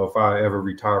 Like, if I ever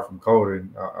retire from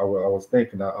coding, I was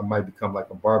thinking I might become like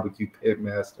a barbecue pit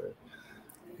master.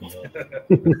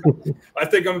 I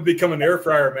think I'm gonna become an air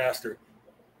fryer master.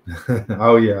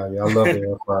 Oh yeah, I love the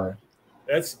air fryer.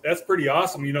 That's pretty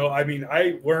awesome. I mean,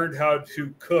 I learned how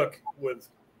to cook with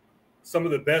some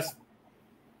of the best.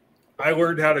 I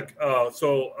learned how to,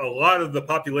 so a lot of the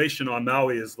population on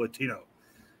Maui is Latino.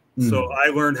 So I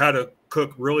learned how to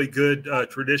cook really good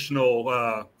traditional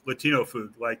Latino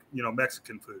food, like,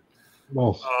 Mexican food.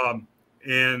 Nice.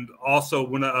 And also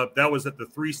when that was at the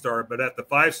 3-star, but at the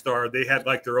 5-star, they had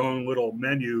like their own little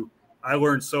menu. I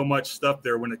learned so much stuff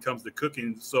there when it comes to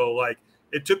cooking. So like,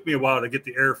 it took me a while to get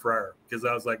the air fryer because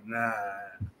I was like, nah.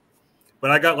 But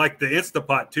I got like the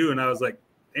Instapot too. And I was like,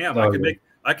 damn,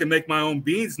 I can make my own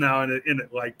beans now in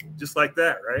it like just like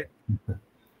that, right?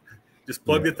 Just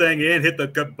plug the thing in, hit the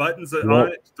buttons on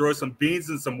it, throw some beans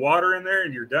and some water in there,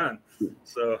 and you're done.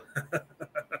 So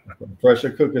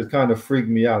pressure cookers kind of freak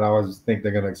me out. I always think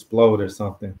they're gonna explode or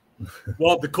something.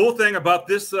 Well, the cool thing about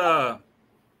this about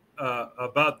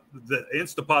the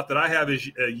Instapot that I have is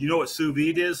you know what sous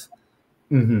vide is?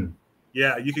 Mm-hmm.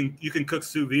 Yeah, you can cook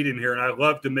sous vide in here, and I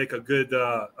love to make a good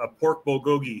a pork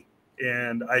bulgogi,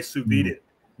 and I sous vide it.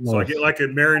 So I get like a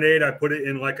marinade. I put it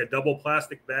in like a double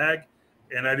plastic bag,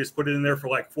 and I just put it in there for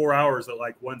like 4 hours at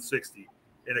like 160,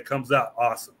 and it comes out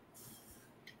awesome.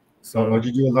 So would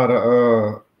you do a lot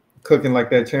of cooking like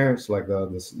that, Terrence? Like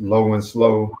the low and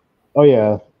slow? Oh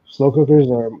yeah, slow cookers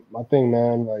are my thing,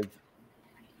 man. Like,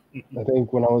 I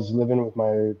think when I was living with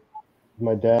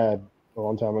my dad a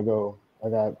long time ago, I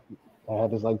had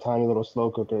this like tiny little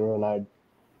slow cooker, and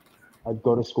I'd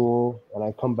go to school and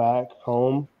I'd come back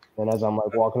home. And as I'm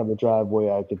like walking up the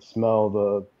driveway, I could smell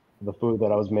the food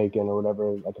that I was making or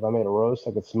whatever. Like if I made a roast,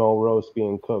 I could smell roast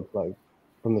being cooked like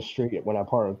from the street when I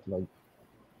parked. Like,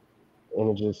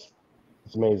 and it's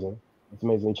amazing. It's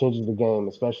amazing. It changes the game,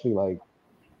 especially like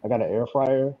I got an air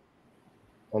fryer,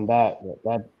 and that it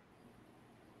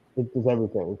does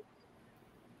everything.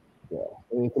 Yeah,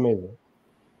 it's amazing.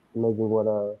 It's amazing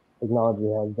what technology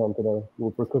has done today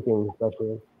for cooking,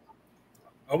 especially.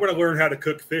 I want to learn how to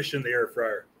cook fish in the air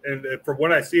fryer. And from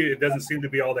what I see, it doesn't seem to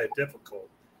be all that difficult.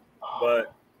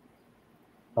 But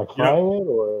like frying it,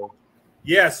 or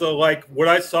yeah, so like what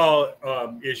I saw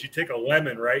is you take a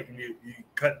lemon, right, and you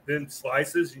cut thin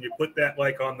slices, and you put that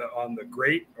like on the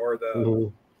grate or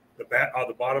the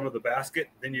bottom of the basket.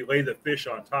 Then you lay the fish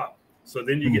on top. So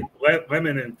then you get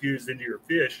lemon infused into your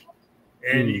fish,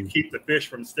 and you keep the fish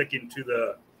from sticking to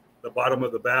the bottom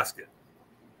of the basket.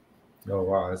 Oh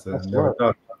wow, I never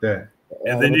thought about that.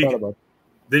 And then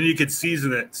you could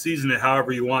season it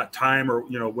however you want, thyme or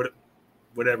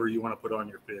whatever you want to put on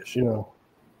your fish. Yeah.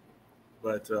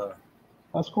 But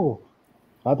that's cool.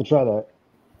 I have to try that.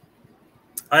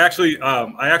 I actually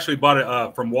bought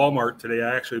it from Walmart today.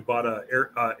 I actually bought a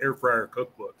air fryer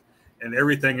cookbook, and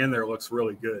everything in there looks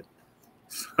really good.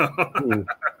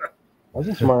 That's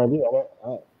a smart idea.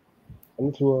 I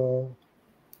need to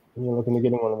looking to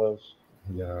getting one of those.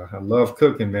 Yeah, I love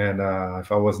cooking, man.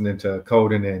 If I wasn't into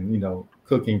coding and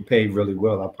cooking paid really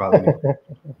well, I'd probably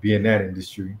be in that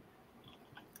industry.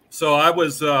 So I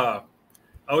was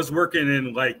working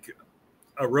in like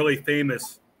a really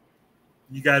famous,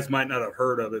 you guys might not have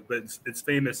heard of it, but it's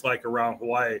famous like around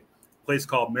Hawaii, a place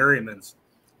called Merriman's.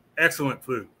 Excellent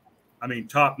food. I mean,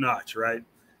 top notch, right?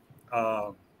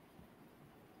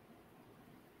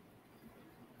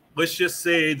 Let's just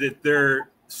say that they're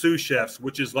sous chefs,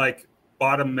 which is like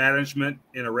bottom management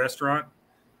in a restaurant.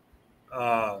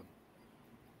 And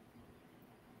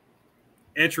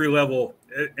entry level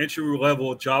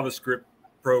JavaScript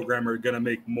programmer going to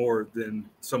make more than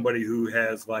somebody who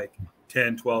has like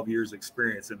 10, 12 years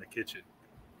experience in the kitchen.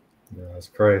 Yeah, that's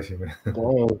crazy, man.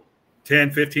 Dang.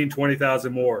 10, 15,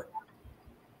 20,000 more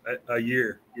a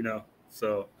year,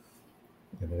 so.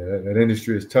 That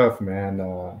industry is tough,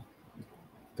 man.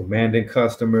 Demanding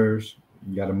customers,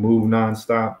 you got to move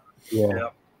nonstop. Yeah.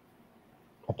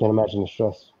 I can't imagine the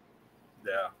stress.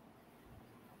 Yeah.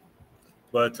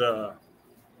 But,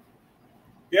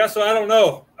 yeah, so I don't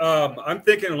know. I'm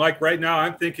thinking like right now,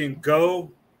 I'm thinking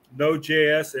Go,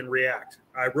 Node.js, and React.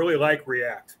 I really like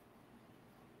React.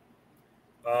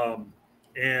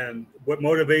 And what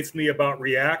motivates me about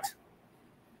React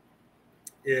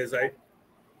is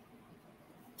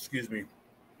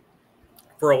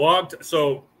for a long time.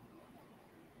 So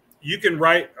you can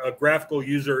write a graphical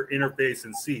user interface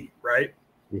in C, right?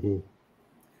 Mm-hmm.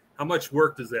 How much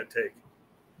work does that take?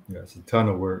 Yeah, it's a ton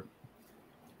of work.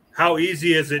 How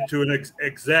easy is it to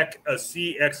exec a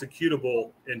C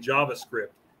executable in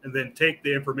JavaScript and then take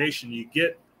the information you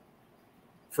get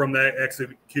from that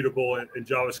executable in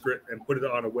JavaScript and put it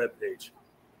on a web page?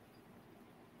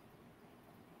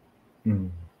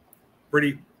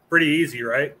 Pretty easy,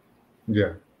 right?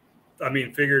 Yeah. I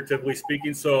mean, figuratively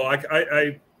speaking. So I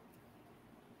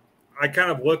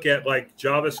kind of look at like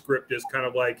JavaScript as kind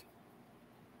of like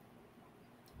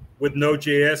with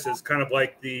Node.js as kind of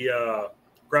like the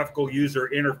graphical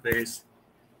user interface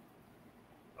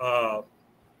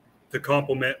to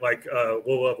complement like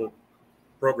low-level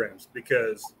programs,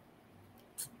 because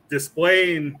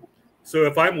displaying. So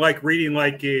if I'm like reading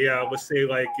like a let's say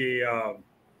like a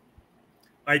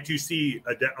I2C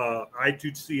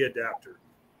adapter,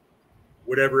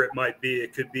 whatever it might be,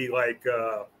 it could be like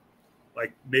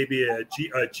maybe a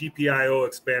GPIO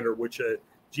expander, which a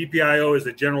GPIO is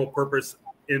a general purpose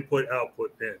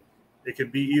input-output pin. It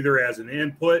can be either as an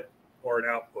input or an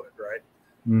output, right?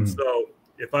 So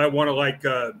if I want to like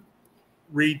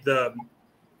read the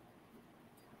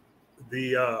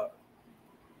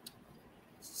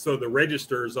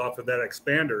registers off of that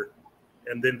expander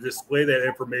and then display that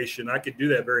information, I could do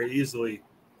that very easily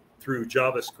through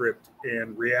JavaScript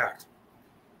and React.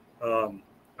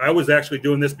 I was actually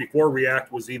doing this before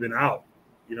React was even out,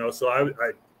 so I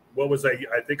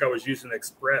think I was using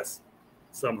Express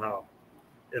somehow.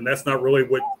 And that's not really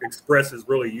what Express is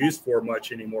really used for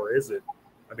much anymore, is it?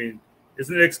 I mean,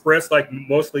 isn't Express like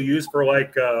mostly used for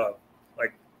like the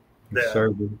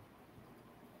server,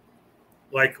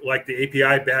 like the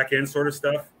API backend sort of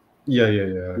stuff? Yeah.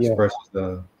 Express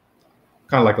is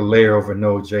kind of like a layer over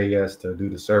Node.js to do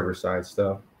the server side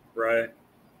stuff. Right.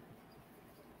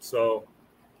 So,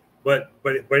 but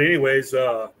anyways,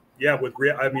 yeah, with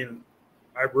I mean,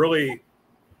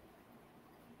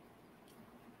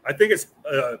 I think it's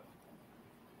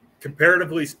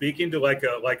comparatively speaking to like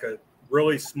a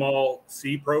really small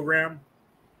C program,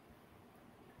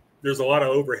 there's a lot of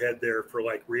overhead there for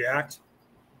like React,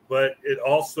 but it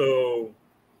also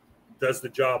does the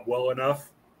job well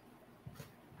enough.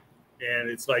 And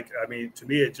it's like, I mean, to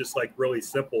me, it's just like really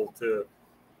simple to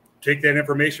take that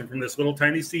information from this little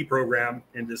tiny C program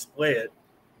and display it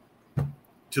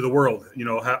to the world,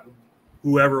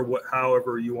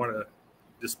 however you want to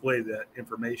display that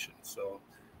information. So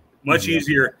much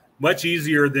easier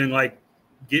than like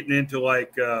getting into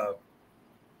like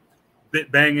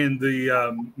bit banging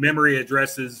the memory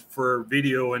addresses for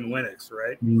video in Linux,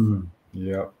 right?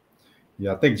 Yeah.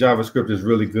 I think JavaScript is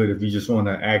really good if you just want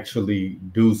to actually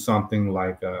do something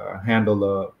like handle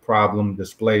a problem,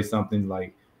 display something.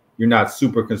 Like you're not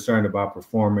super concerned about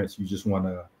performance. You just want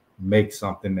to make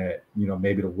something that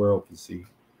maybe the world can see.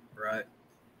 Right.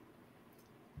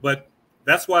 But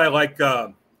that's why I like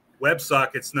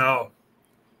WebSockets now.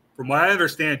 From what I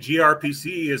understand,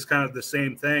 gRPC is kind of the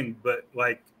same thing, but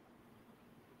like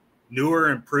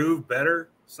newer, improved, better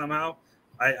somehow.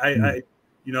 I've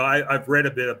read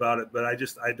a bit about it, but I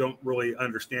don't really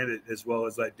understand it as well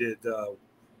as I did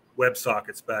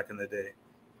WebSockets back in the day.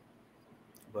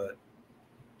 But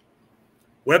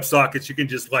WebSockets, you can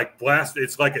just like blast.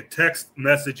 It's like a text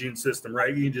messaging system,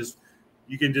 right? You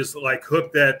can just like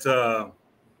hook that.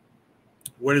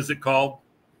 What is it called?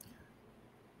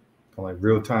 Like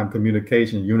real-time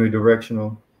communication,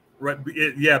 unidirectional. Right.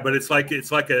 Yeah, but it's like a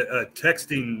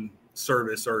texting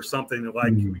service or something that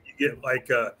like you get like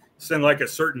send like a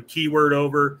certain keyword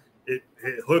over. It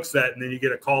hooks that, and then you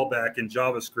get a callback in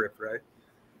JavaScript, right?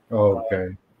 Oh,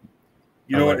 okay.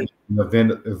 What?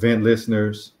 Event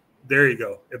listeners. There you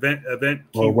go. Event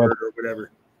keyword or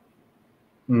whatever.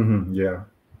 Yeah.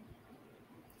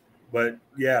 But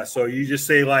yeah, so you just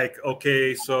say like,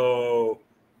 okay, so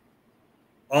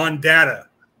on data,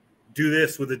 do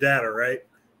this with the data, right?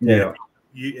 Yeah.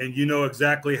 You know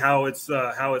exactly how it's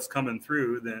coming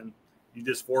through, then you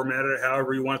just format it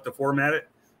however you want to format it,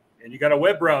 and you got a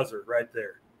web browser right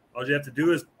there. All you have to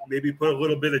do is maybe put a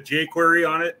little bit of jQuery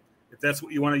on it if that's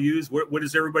what you want to use. What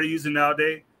is everybody using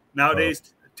nowadays?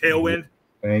 Tailwind,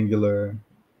 Angular.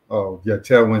 Oh yeah,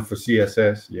 Tailwind for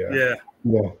CSS. Yeah.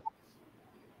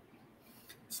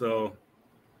 So,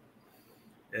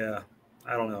 yeah,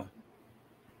 I don't know.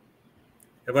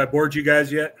 Have I bored you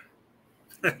guys yet?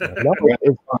 No,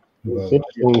 it's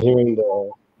interesting hearing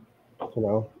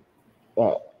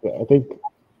I think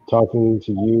talking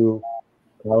to you,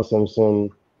 Kyle Simpson,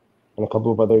 and a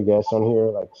couple of other guests on here,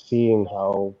 like seeing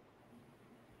how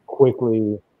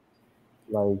quickly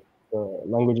like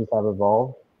languages have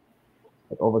evolved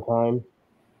like over time.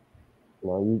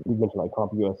 You mentioned like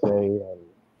CompUSA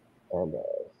and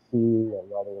C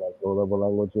and other like low level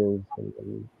languages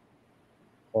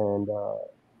and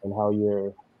how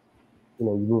you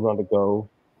move on to Go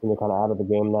and you're kind of out of the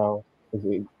game now. It's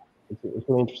really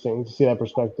interesting to see that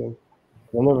perspective.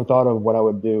 I never thought of what I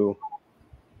would do,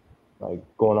 like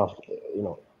going off,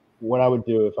 what I would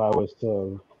do if I was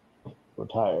to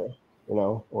retire,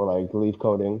 or like leave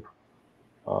coding.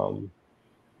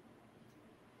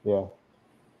 Yeah.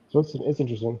 So it's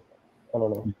interesting. I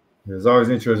don't know. It's always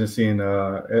interesting seeing,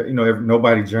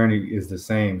 nobody's journey is the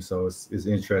same. So it's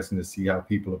interesting to see how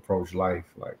people approach life.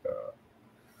 Like, I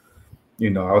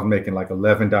was making like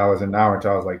 $11 an hour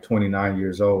until I was like 29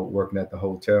 years old working at the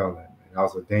hotel. And that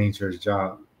was a dangerous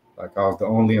job. Like I was the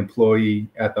only employee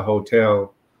at the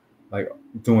hotel, like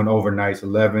doing overnights,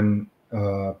 11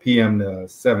 p.m. to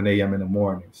 7 a.m. in the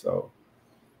morning. So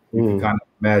you can kind of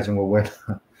imagine what went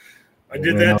on. I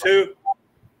did that too.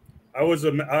 I was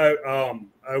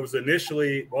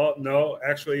initially, I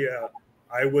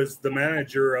was the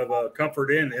manager of a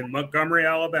Comfort Inn in Montgomery,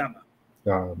 Alabama.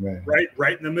 Oh man!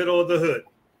 Right in the middle of the hood.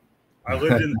 I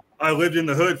lived in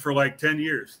the hood for like 10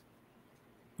 years.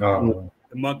 Oh.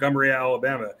 In Montgomery,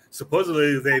 Alabama.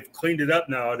 Supposedly they've cleaned it up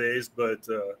nowadays, but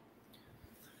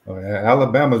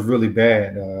Alabama's really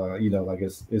bad. Like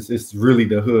it's really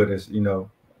the hood. It's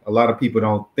a lot of people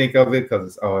don't think of it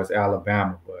because it's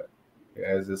Alabama, but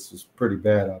this is pretty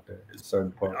bad out there in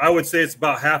certain parts. I would say it's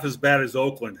about half as bad as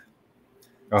Oakland.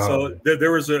 So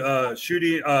there was a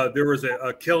shooting. There was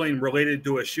a killing related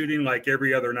to a shooting like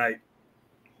every other night.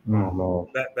 Oh no!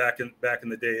 Back in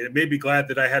the day, it made me glad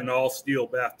that I had an all steel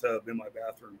bathtub in my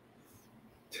bathroom.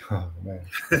 Oh man!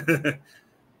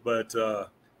 But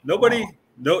nobody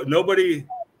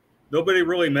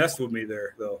really messed with me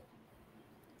there, though.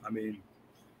 I mean,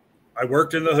 I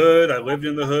worked in the hood, I lived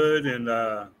in the hood, and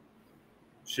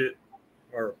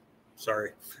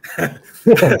sorry.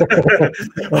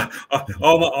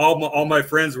 all my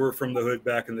friends were from the hood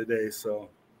back in the day, so.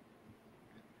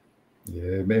 Yeah,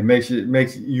 it makes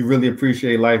you really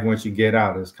appreciate life once you get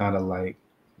out. It's kind of like,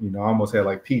 I almost had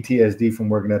like PTSD from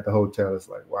working at the hotel. It's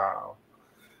like, wow.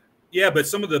 Yeah, but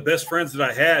some of the best friends that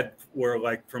I had were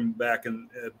like from back in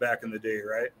the day,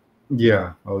 right?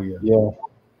 Yeah. Oh yeah. Yeah.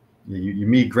 You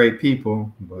meet great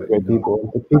people, but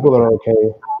people. The people that are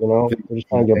okay, they're just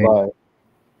trying to get by.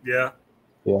 Yeah.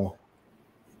 Yeah.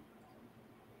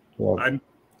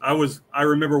 I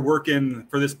remember working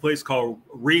for this place called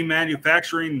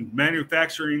manufacturing,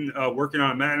 working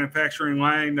on a manufacturing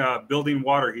line, building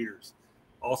water heaters.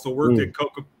 Also worked at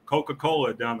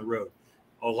Coca-Cola down the road,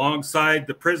 alongside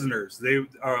the prisoners. They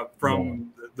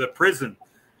from the prison.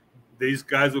 These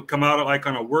guys would come out like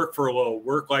on a work furlough,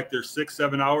 work like their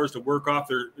 6-7 hours to work off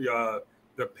their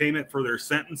payment for their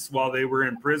sentence while they were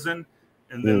in prison,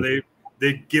 and then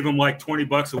they'd give them like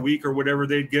 $20 a week or whatever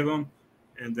they'd give them.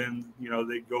 And then,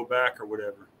 they'd go back or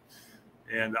whatever.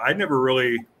 And I never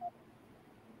really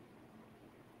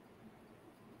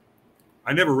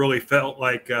felt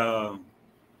like I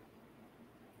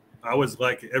was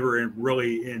like ever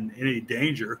really in any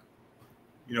danger,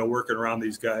 working around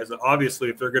these guys. Obviously,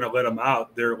 if they're going to let them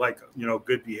out, they're like,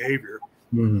 good behavior.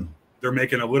 Mm-hmm. They're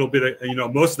making a little bit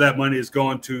of, most of that money is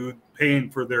going to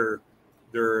paying for their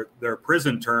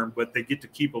prison term, but they get to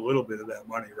keep a little bit of that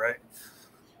money, right?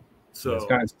 So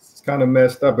it's kind of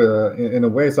messed up. In a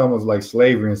way, it's almost like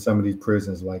slavery in some of these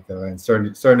prisons. Like in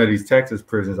certain of these Texas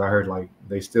prisons, I heard like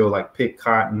they still like pick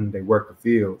cotton, they work the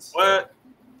fields. What?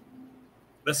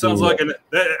 That sounds like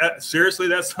seriously,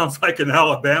 that sounds like an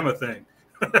Alabama thing.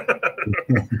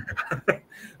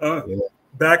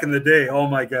 Back in the day, oh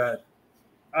my God.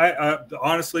 I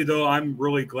honestly though, I'm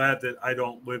really glad that I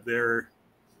don't live there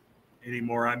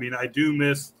anymore. I mean, I do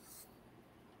miss.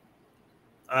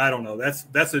 I don't know.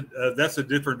 That's a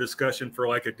different discussion for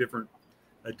like a different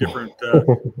thing.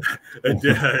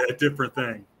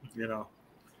 you know.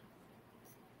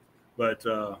 But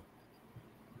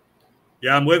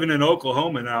yeah, I'm living in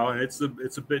Oklahoma now, and it's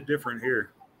a bit different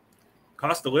here.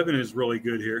 Cost of living is really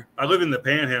good here. I live in the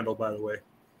Panhandle, by the way.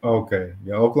 Okay.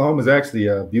 Yeah, Oklahoma is actually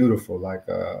beautiful. Like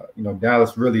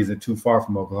Dallas really isn't too far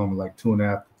from Oklahoma, like 2.5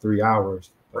 to 3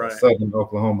 hours. Right. Southern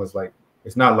Oklahoma is like,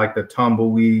 it's not like the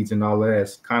tumbleweeds and all that.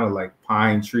 It's kind of like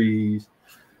pine trees,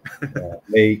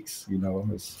 lakes.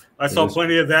 I saw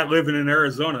plenty of that living in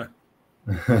Arizona.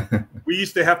 We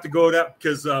used to have to go up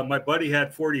because my buddy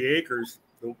had 40 acres,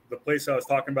 the place I was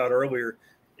talking about earlier,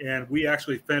 and we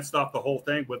actually fenced off the whole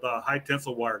thing with high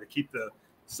tensile wire to keep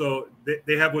so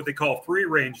they have what they call free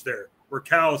range there, where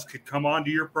cows could come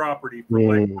onto your property from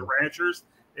like the ranchers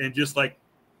and just like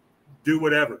do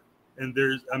whatever. And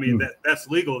that's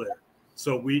legal there.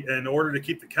 So in order to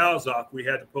keep the cows off, we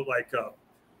had to put like a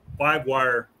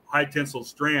 5-wire high tensile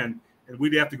strand, and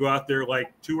we'd have to go out there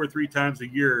like 2 or 3 times a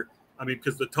year. I mean,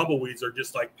 because the tumbleweeds are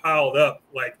just like piled up,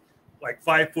 like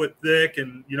 5 foot thick,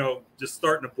 and just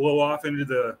starting to blow off into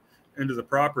the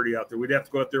property out there. We'd have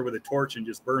to go out there with a torch and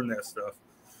just burn that stuff.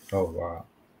 Oh wow!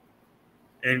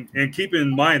 And keep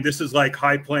in mind, this is like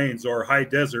high plains or high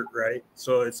desert, right?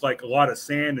 So it's like a lot of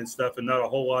sand and stuff, and not a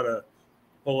whole lot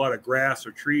of grass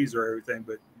or trees or everything,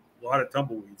 but a lot of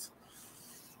tumbleweeds.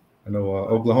 I know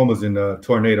Oklahoma's in the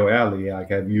tornado alley. Like,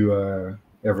 have you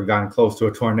ever gotten close to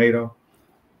a tornado?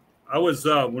 I was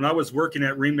when I was working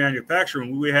at Ring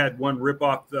Manufacturing, we had one rip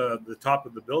off the top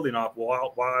of the building off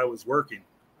while I was working.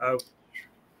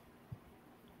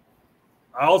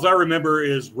 All I remember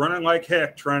is running like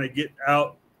heck, trying to get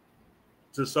out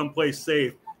to someplace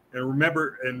safe, and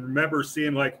remember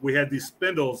seeing like we had these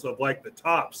spindles of like the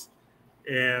tops,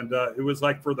 and it was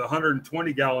like for the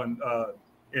 120 gallon,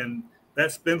 and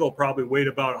that spindle probably weighed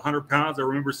about 100 pounds. I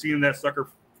remember seeing that sucker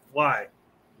fly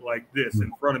like this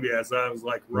in front of me as I was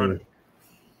like running,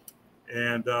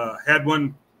 and had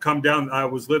one come down. I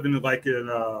was living like in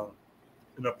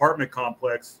an apartment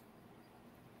complex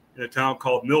in a town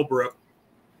called Millbrook,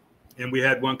 and we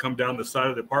had one come down the side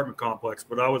of the apartment complex,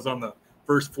 but I was on the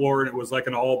first floor and it was like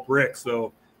an all brick.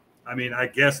 So, I mean, I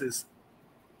guess it's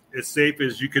as safe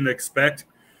as you can expect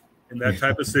in that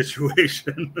type of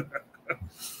situation.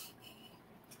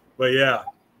 But yeah,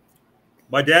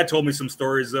 my dad told me some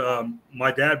stories.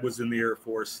 My dad was in the Air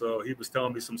Force, so he was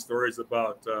telling me some stories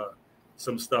about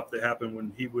some stuff that happened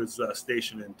when he was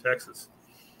stationed in Texas.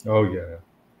 Oh yeah.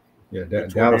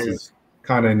 Dallas is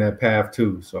kind of in that path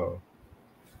too. So,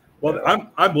 well,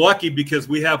 I'm lucky because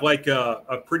we have like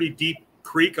a pretty deep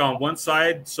creek on one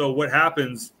side. So what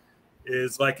happens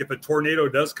is like if a tornado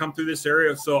does come through this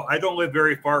area. So I don't live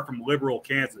very far from Liberal,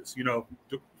 Kansas.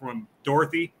 From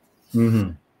Dorothy.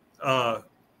 Mm-hmm.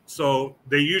 So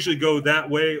they usually go that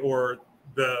way, or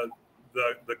the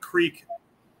creek.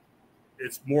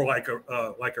 It's more like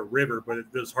a river, but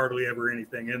there's hardly ever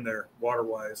anything in there water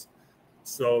wise.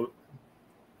 So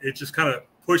it just kind of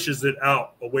pushes it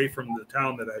out away from the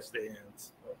town that I stay in.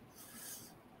 So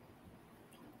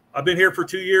I've been here for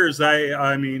 2 years.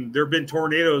 I mean, there have been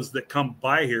tornadoes that come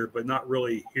by here, but not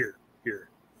really here.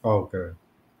 Okay.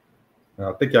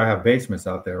 I think y'all have basements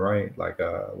out there, right? Like,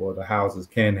 the houses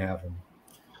can have them.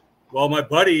 Well, my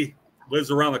buddy lives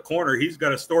around the corner. He's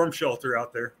got a storm shelter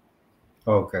out there.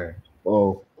 Okay.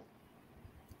 Oh.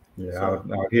 Yeah, so,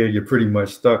 out here you're pretty much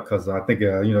stuck because I think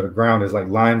the ground is like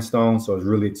limestone, so it's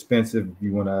really expensive if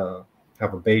you want to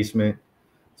have a basement.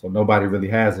 So nobody really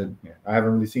has it. I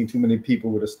haven't really seen too many people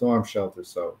with a storm shelter.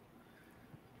 So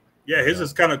yeah, his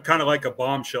is kind of like a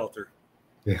bomb shelter.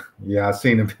 Yeah, I've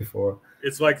seen it before.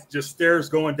 It's like just stairs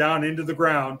going down into the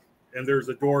ground, and there's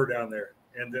a door down there,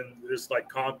 and then there's like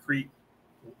concrete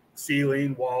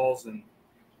ceiling, walls, and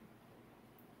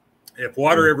if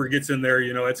water ever gets in there,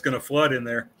 it's going to flood in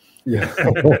there. Yeah.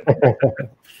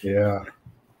 Yeah.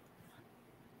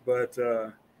 But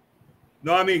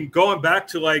no, I mean, going back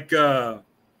to like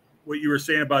what you were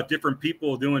saying about different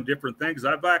people doing different things,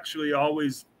 I've actually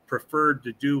always preferred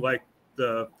to do like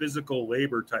the physical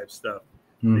labor type stuff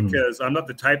because I'm not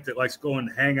the type that likes going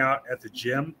and hang out at the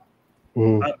gym.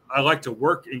 I like to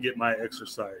work and get my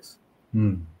exercise.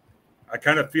 I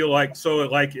kind of feel like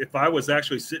if I was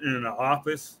actually sitting in an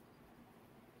office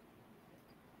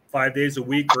 5 days a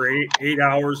week for 8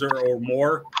 hours or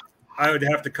more, I would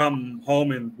have to come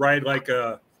home and ride like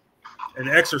an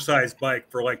exercise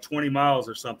bike for like 20 miles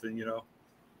or something,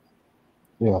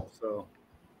 Yeah. So.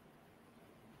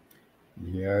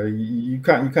 Yeah, you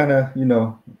kind of,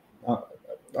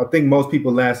 I think most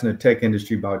people last in the tech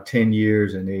industry about 10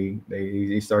 years and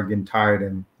they start getting tired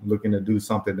and looking to do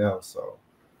something else. So,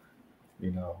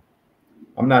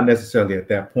 I'm not necessarily at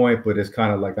that point, but it's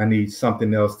kind of like I need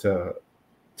something else to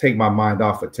take my mind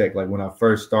off of tech. Like when I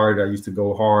first started, I used to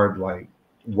go hard, like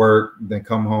work, then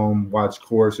come home, watch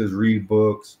courses, read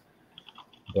books.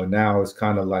 But now it's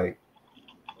kind of like,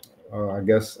 I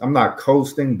guess I'm not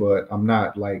coasting, but I'm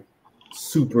not like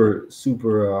super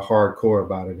hardcore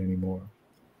about it anymore.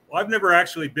 Well, I've never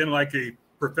actually been like a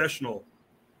professional.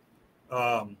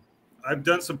 I've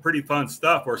done some pretty fun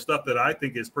stuff, or stuff that I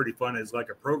think is pretty fun as like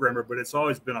a programmer, but it's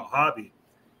always been a hobby.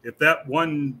 If that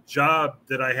one job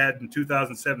that I had in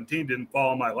 2017 didn't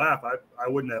fall in my lap, I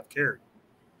wouldn't have cared.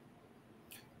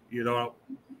 You know,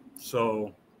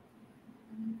 so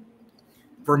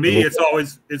for me,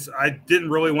 I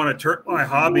didn't really want to turn my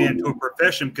hobby into a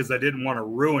profession because I didn't want to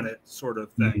ruin it, sort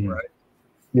of thing, right?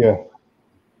 Yeah.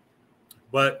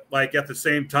 But like at the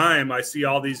same time, I see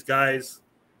all these guys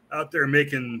out there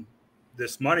making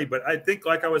this money. But I think,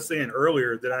 like I was saying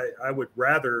earlier, that I would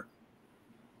rather,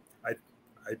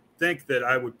 I think that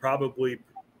I would probably,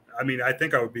 I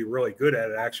think I would be really good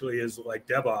at it actually, is like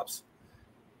DevOps.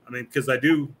 I mean, because I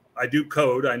do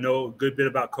code. I know a good bit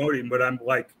about coding, but I'm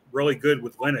like really good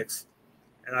with Linux,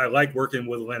 and I like working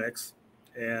with Linux,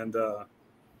 and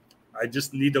I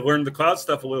just need to learn the cloud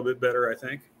stuff a little bit better, I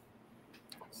think.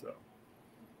 So.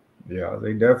 Yeah,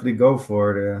 they definitely go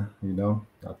for it. You know,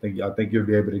 I think you'll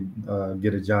be able to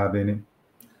get a job in it.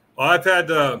 Well, I've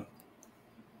had.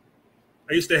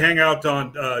 I used to hang out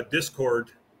on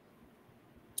Discord,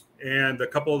 and a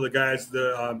couple of the guys,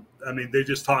 they're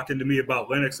just talking to me about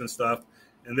Linux and stuff,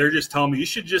 and they're just telling me you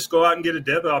should just go out and get a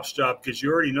DevOps job because you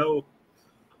already know.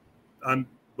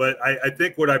 But I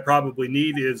think what I probably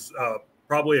need is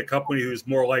probably a company who's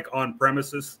more like on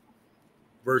premises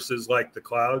versus like the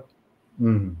cloud.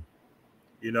 Mm-hmm.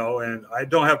 You know, and I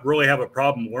don't really have a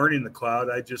problem learning the cloud.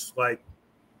 I just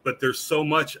but there's so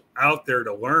much out there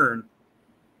to learn.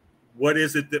 What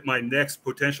is it that my next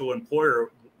potential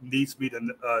employer needs me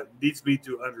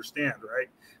to understand, right?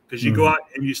 Because you go out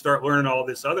and you start learning all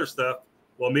this other stuff.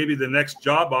 Well, maybe the next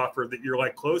job offer that you're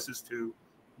like closest to,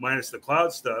 minus the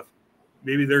cloud stuff,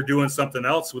 maybe they're doing something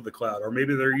else with the cloud, or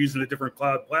maybe they're using a different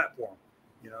cloud platform,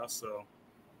 you know? So,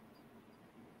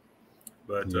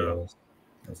 but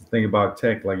that's the thing about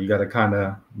tech. Like you got to kind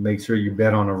of make sure you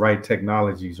bet on the right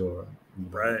technologies, or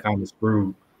right, kind of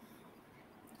screwed.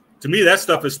 To me, that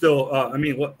stuff is still,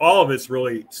 all of it's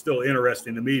really still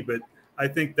interesting to me, but I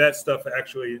think that stuff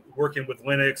actually working with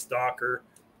Linux, Docker,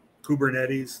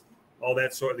 Kubernetes, all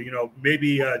that sort of,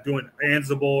 maybe doing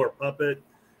Ansible or Puppet,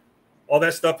 all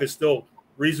that stuff is still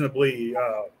reasonably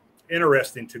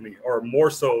interesting to me, or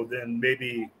more so than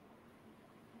maybe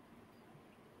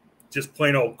just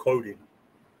plain old coding,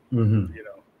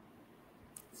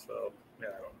 So, yeah,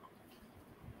 I don't know.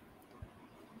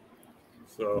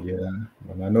 So yeah,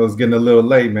 well, I know it's getting a little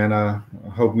late, man. I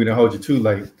hope we don't hold you too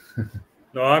late.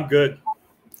 No, I'm good.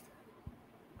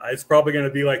 It's probably going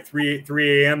to be like 3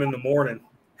 a.m. in the morning.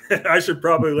 I should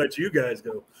probably let you guys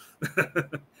go.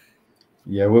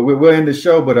 Yeah, we'll end the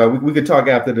show, but we could talk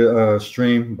after the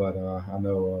stream. But I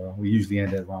know we usually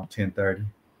end at around 10:30.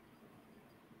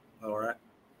 All right.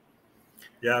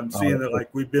 Yeah, I'm seeing that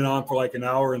like we've been on for like an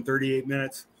hour and 38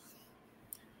 minutes.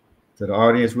 To the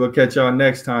audience, we'll catch y'all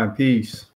next time. Peace.